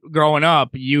thing. Growing up,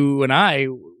 you and I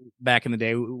back in the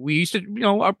day, we used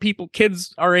to,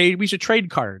 kids our age, we used to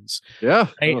trade cards. Yeah,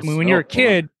 right? I mean, when you're a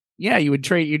kid, you'd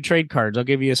trade cards. I'll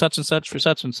give you such and such for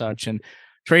such and such, and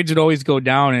trades would always go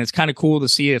down. And it's kind of cool to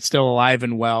see it still alive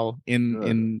and well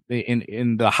in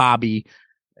the hobby.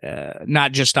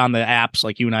 Not just on the apps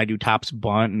like you and I do, Tops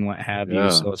Bunt and what have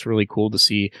you. So it's really cool to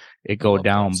see it go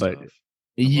down. But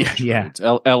it's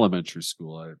elementary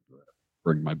school. I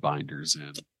bring my binders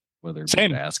in, whether it's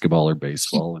basketball or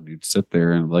baseball, and you'd sit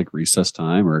there and like recess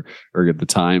time or at the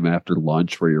time after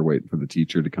lunch where you're waiting for the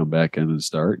teacher to come back in and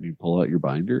start, and you pull out your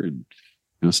binder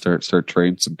and start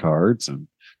trading some cards and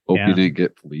hope you didn't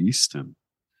get fleeced. And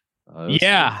it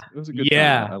was a good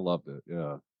time. I loved it.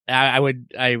 Yeah.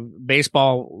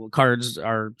 Baseball cards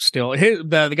are still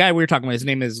the guy we were talking about. His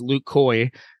name is Luke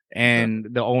Coy, and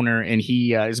the owner, and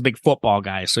he is a big football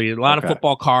guy. So he had a lot of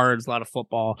football cards, a lot of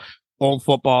old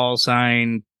football,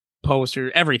 signed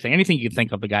poster, everything, anything you can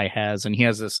think of. The guy has, and he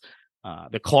has this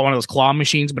one of those claw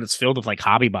machines, but it's filled with like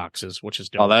hobby boxes, which is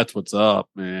dope. Oh, that's what's up,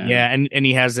 man. Yeah, and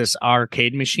he has this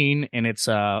arcade machine, and it's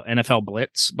NFL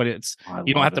Blitz, but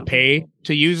you don't have to pay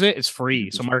to use it. It's free.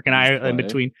 So Mark and I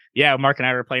Mark and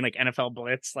I were playing like NFL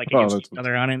Blitz, like against each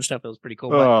other on it and stuff. It was pretty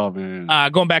cool. Man.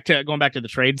 Going back to the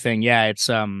trade thing, it's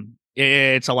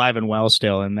alive and well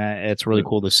still, and that it's really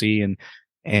cool to see.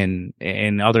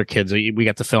 And other kids, we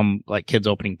got to film like kids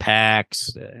opening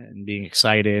packs and being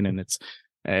excited, and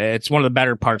it's one of the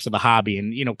better parts of the hobby.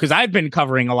 And, because I've been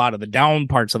covering a lot of the down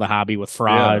parts of the hobby with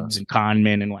frauds and con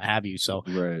men and what have you. So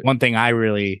one thing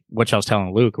which I was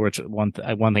telling Luke, one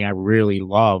thing I really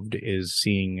loved is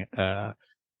seeing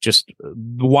just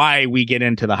why we get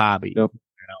into the hobby. Yep.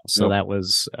 So that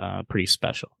was pretty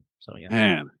special. So, yeah.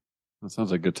 Man, that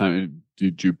sounds like a good time.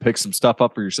 Did you pick some stuff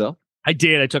up for yourself? I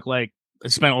did. I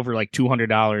spent over like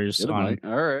 $200 on it.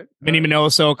 All right. Minnie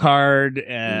Minoso card,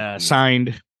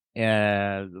 signed.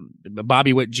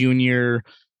 Bobby Witt Jr.,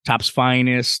 Topps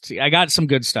Finest. I got some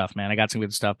good stuff, man.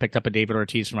 Picked up a David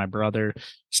Ortiz for my brother.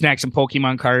 Snagged some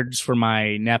Pokemon cards for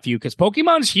my nephew, because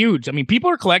Pokemon's huge. I mean, people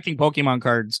are collecting Pokemon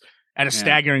cards at a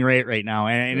staggering rate right now,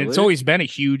 and it's always been a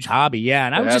huge hobby. Yeah,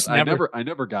 and I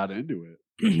never got into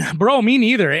it, bro. Me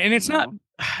neither. And it's not.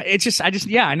 It's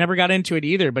I never got into it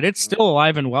either. But it's still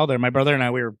alive and well there. My brother and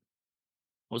I, we were.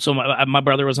 So my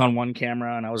brother was on one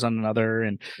camera and I was on another,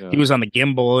 and he was on the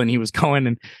gimbal, and he was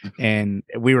going and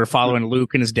we were following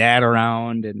Luke and his dad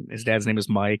around, and his dad's name is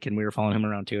Mike, and we were following him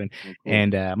around too.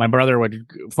 And my brother would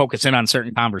focus in on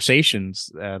certain conversations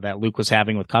that Luke was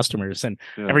having with customers. And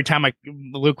every time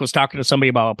Luke was talking to somebody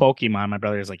about a Pokemon, my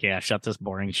brother was like, "Yeah, shut this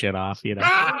boring shit off," It's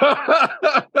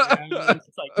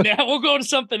like, "Yeah, we'll go to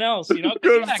something else," Go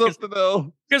to something else.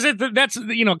 Because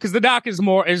the doc is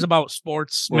about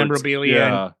sports memorabilia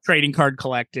and trading card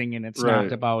collecting, and it's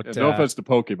not about no offense to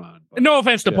Pokemon. No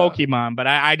offense to Pokemon, but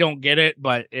I don't get it.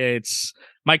 But it's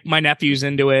my nephew's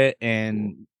into it,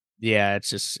 and Yeah,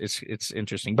 it's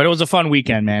interesting, but it was a fun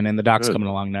weekend, man, and the doc's coming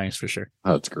along nice for sure.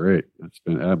 Oh, it's great.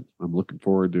 I'm looking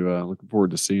forward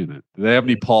to seeing it. Do they have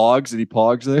any pogs? Any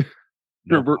pogs there?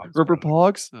 No River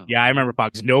pogs? Oh. Yeah, I remember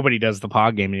pogs. Nobody does the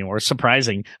pog game anymore. It's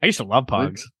surprising. I used to love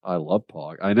pogs. I love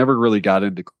pog. I never really got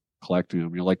into collecting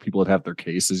them. Like people would have their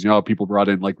cases. How people brought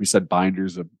in, like we said,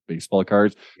 binders of baseball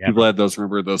cards. Yeah, people had those.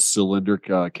 Remember those cylinder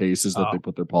cases that they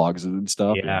put their pogs in and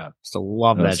stuff. Yeah, still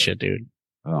love that shit, dude.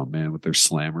 Oh man, with their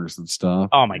slammers and stuff.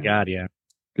 Oh my god, yeah.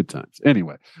 Good times.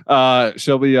 Anyway,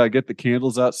 shall we get the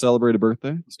candles out? Celebrate a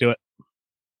birthday. Let's do it.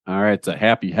 All right, it's a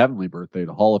happy heavenly birthday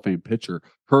to Hall of Fame pitcher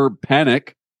Herb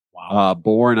Pennock. Wow.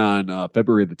 Born on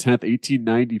February the 10th,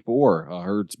 1894.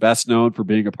 Herb's best known for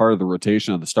being a part of the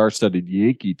rotation on the star-studded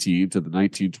Yankee team to the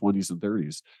 1920s and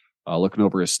 30s. Looking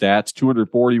over his stats,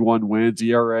 241 wins,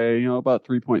 ERA, about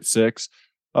 3.6,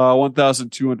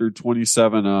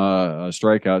 1,227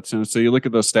 strikeouts. So you look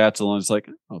at those stats alone, it's like,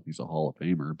 I don't know if he's a Hall of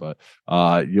Famer, but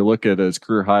you look at his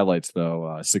career highlights,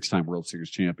 though, six-time World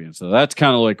Series champion. So that's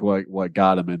kind of like what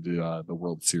got him into the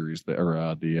World Series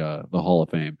or the Hall of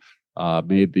Fame.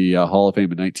 Made the Hall of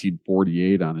Fame in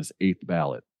 1948 on his 8th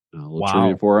ballot. A little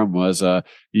trivia for him was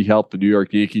he helped the New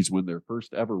York Yankees win their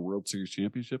first ever World Series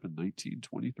championship in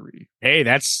 1923. Hey,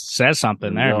 that says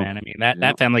something there, man. I mean,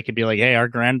 that family could be like, hey, our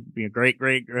great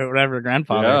whatever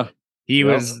grandfather. Yeah. He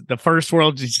was the first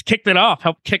world, just kicked it off,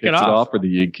 helped kick it off for the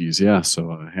Yankees. Yeah.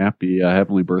 So happy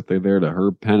heavenly birthday there to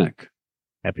Herb Pennock.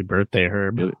 Happy birthday,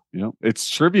 Herb. It's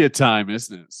trivia time,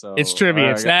 isn't it? So it's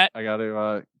trivia. I got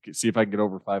to see if I can get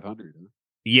over 500. Huh?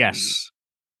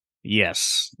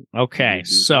 Yes. Okay.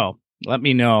 So let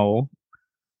me know.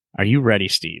 Are you ready,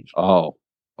 Steve? Oh,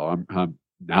 I'm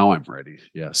now I'm ready.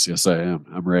 Yes, I am.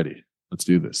 I'm ready. Let's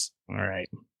do this. All right.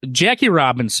 Jackie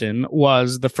Robinson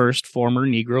was the first former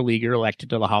Negro Leaguer elected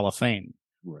to the Hall of Fame.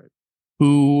 Right.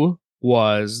 Who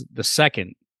was the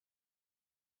second?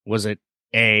 Was it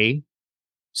A,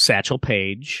 Satchel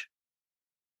Paige,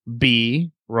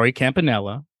 B, Roy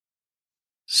Campanella,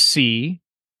 C,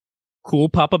 Cool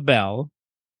Papa Bell,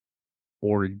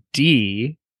 or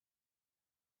D,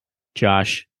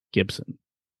 Josh Gibson?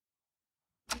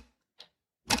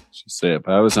 Just say if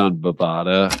I was on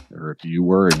Bovada, or if you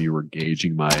were, and you were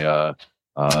gauging my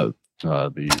the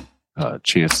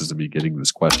chances of me getting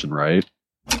this question right,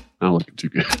 not looking too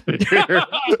good.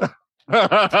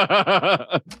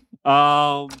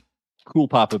 Cool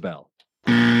Papa Bell.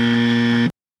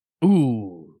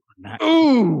 Ooh, not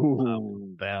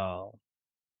Cool Bell.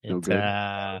 No good.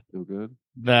 No good.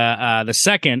 The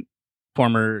second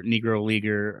former Negro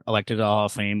Leaguer elected to the Hall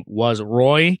of Fame was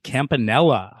Roy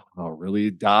Campanella. Oh,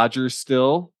 really? Dodgers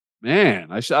still? Man,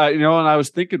 and I was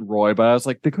thinking Roy, but I was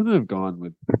like, they couldn't have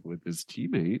gone with his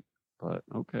teammate. But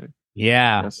okay.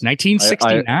 Yeah,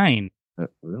 1969.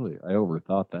 Really, I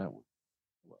overthought that one.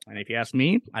 And if you ask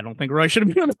me, I don't think Roy should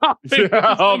have been on the Hall of Fame.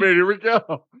 Oh man, here we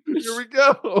go.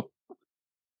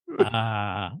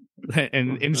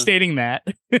 And in stating that,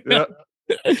 yeah.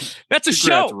 That's a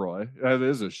show. Roy. That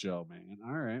is a show, man.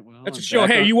 All right. Well, that's a show.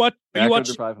 Hey, you watch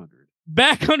under 500.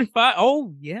 Back under 5.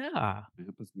 Oh yeah.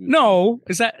 No,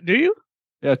 is that? Do you?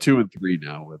 Yeah, 2 and 3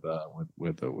 now with the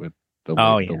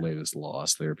latest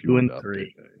loss there. If you 2 and 3. 2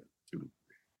 and 3.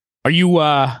 Are you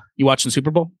watching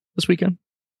Super Bowl this weekend?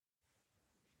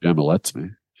 Gemma lets me.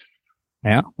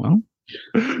 Yeah. Well,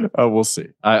 we'll see.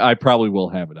 I probably will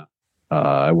have it on.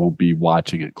 I won't be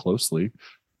watching it closely,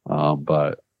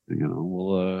 but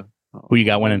we'll. Who you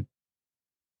got winning?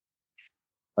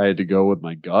 I had to go with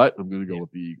my gut. I'm going to go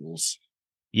with the Eagles.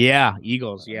 Yeah,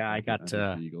 Eagles. Yeah, I got.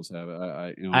 The Eagles have it.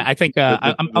 I think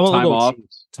I'm a little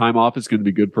time off is going to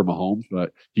be good for Mahomes,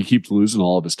 but he keeps losing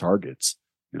all of his targets.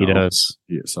 He does.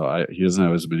 So he doesn't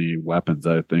have as many weapons,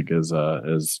 I think, as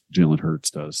Jalen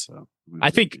Hurts does. So I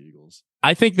think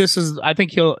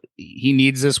he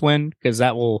needs this win because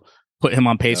that will put him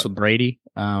on pace with Brady.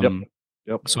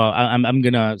 Yep. So I'm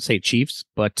gonna say Chiefs,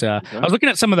 but I was looking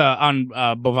at some of on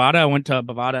Bovada. I went to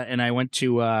Bovada and I went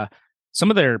to some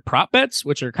of their prop bets,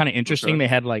 which are kind of interesting. They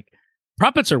had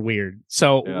prop bets are weird.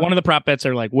 So one of the prop bets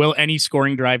are will any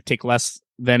scoring drive take less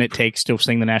than it takes to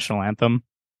sing the national anthem?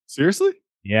 Seriously?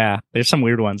 Yeah, there's some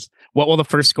weird ones. What will the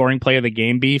first scoring play of the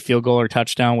game be? Field goal or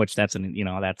touchdown? Which that's a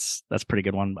pretty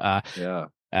good one.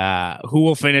 Who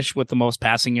will finish with the most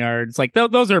passing yards?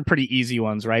 Those are pretty easy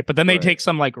ones, right? But then they take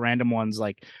some random ones,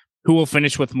 who will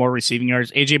finish with more receiving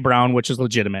yards? AJ Brown, which is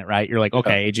legitimate, right? You're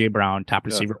okay, AJ Brown, top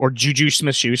receiver, or Juju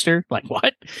Smith-Schuster.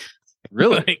 What?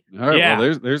 Really? All right, yeah.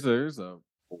 Well, there's a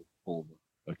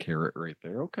carrot right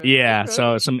there. Okay. Yeah. Okay.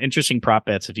 So some interesting prop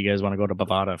bets if you guys want to go to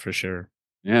Bovada for sure.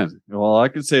 Yeah. Well, all I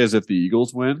can say is if the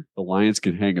Eagles win, the Lions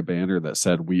can hang a banner that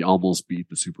said, "We almost beat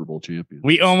the Super Bowl champions."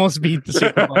 We almost beat the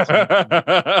Super Bowl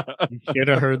champions. You should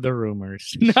have heard the rumors.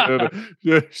 Should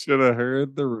have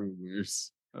heard the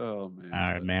rumors. Oh, man.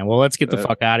 All right, man. Well, let's get the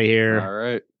fuck out of here. All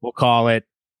right. We'll call it.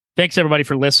 Thanks, everybody,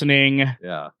 for listening.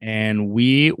 Yeah. And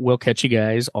we will catch you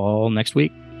guys all next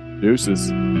week.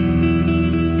 Deuces.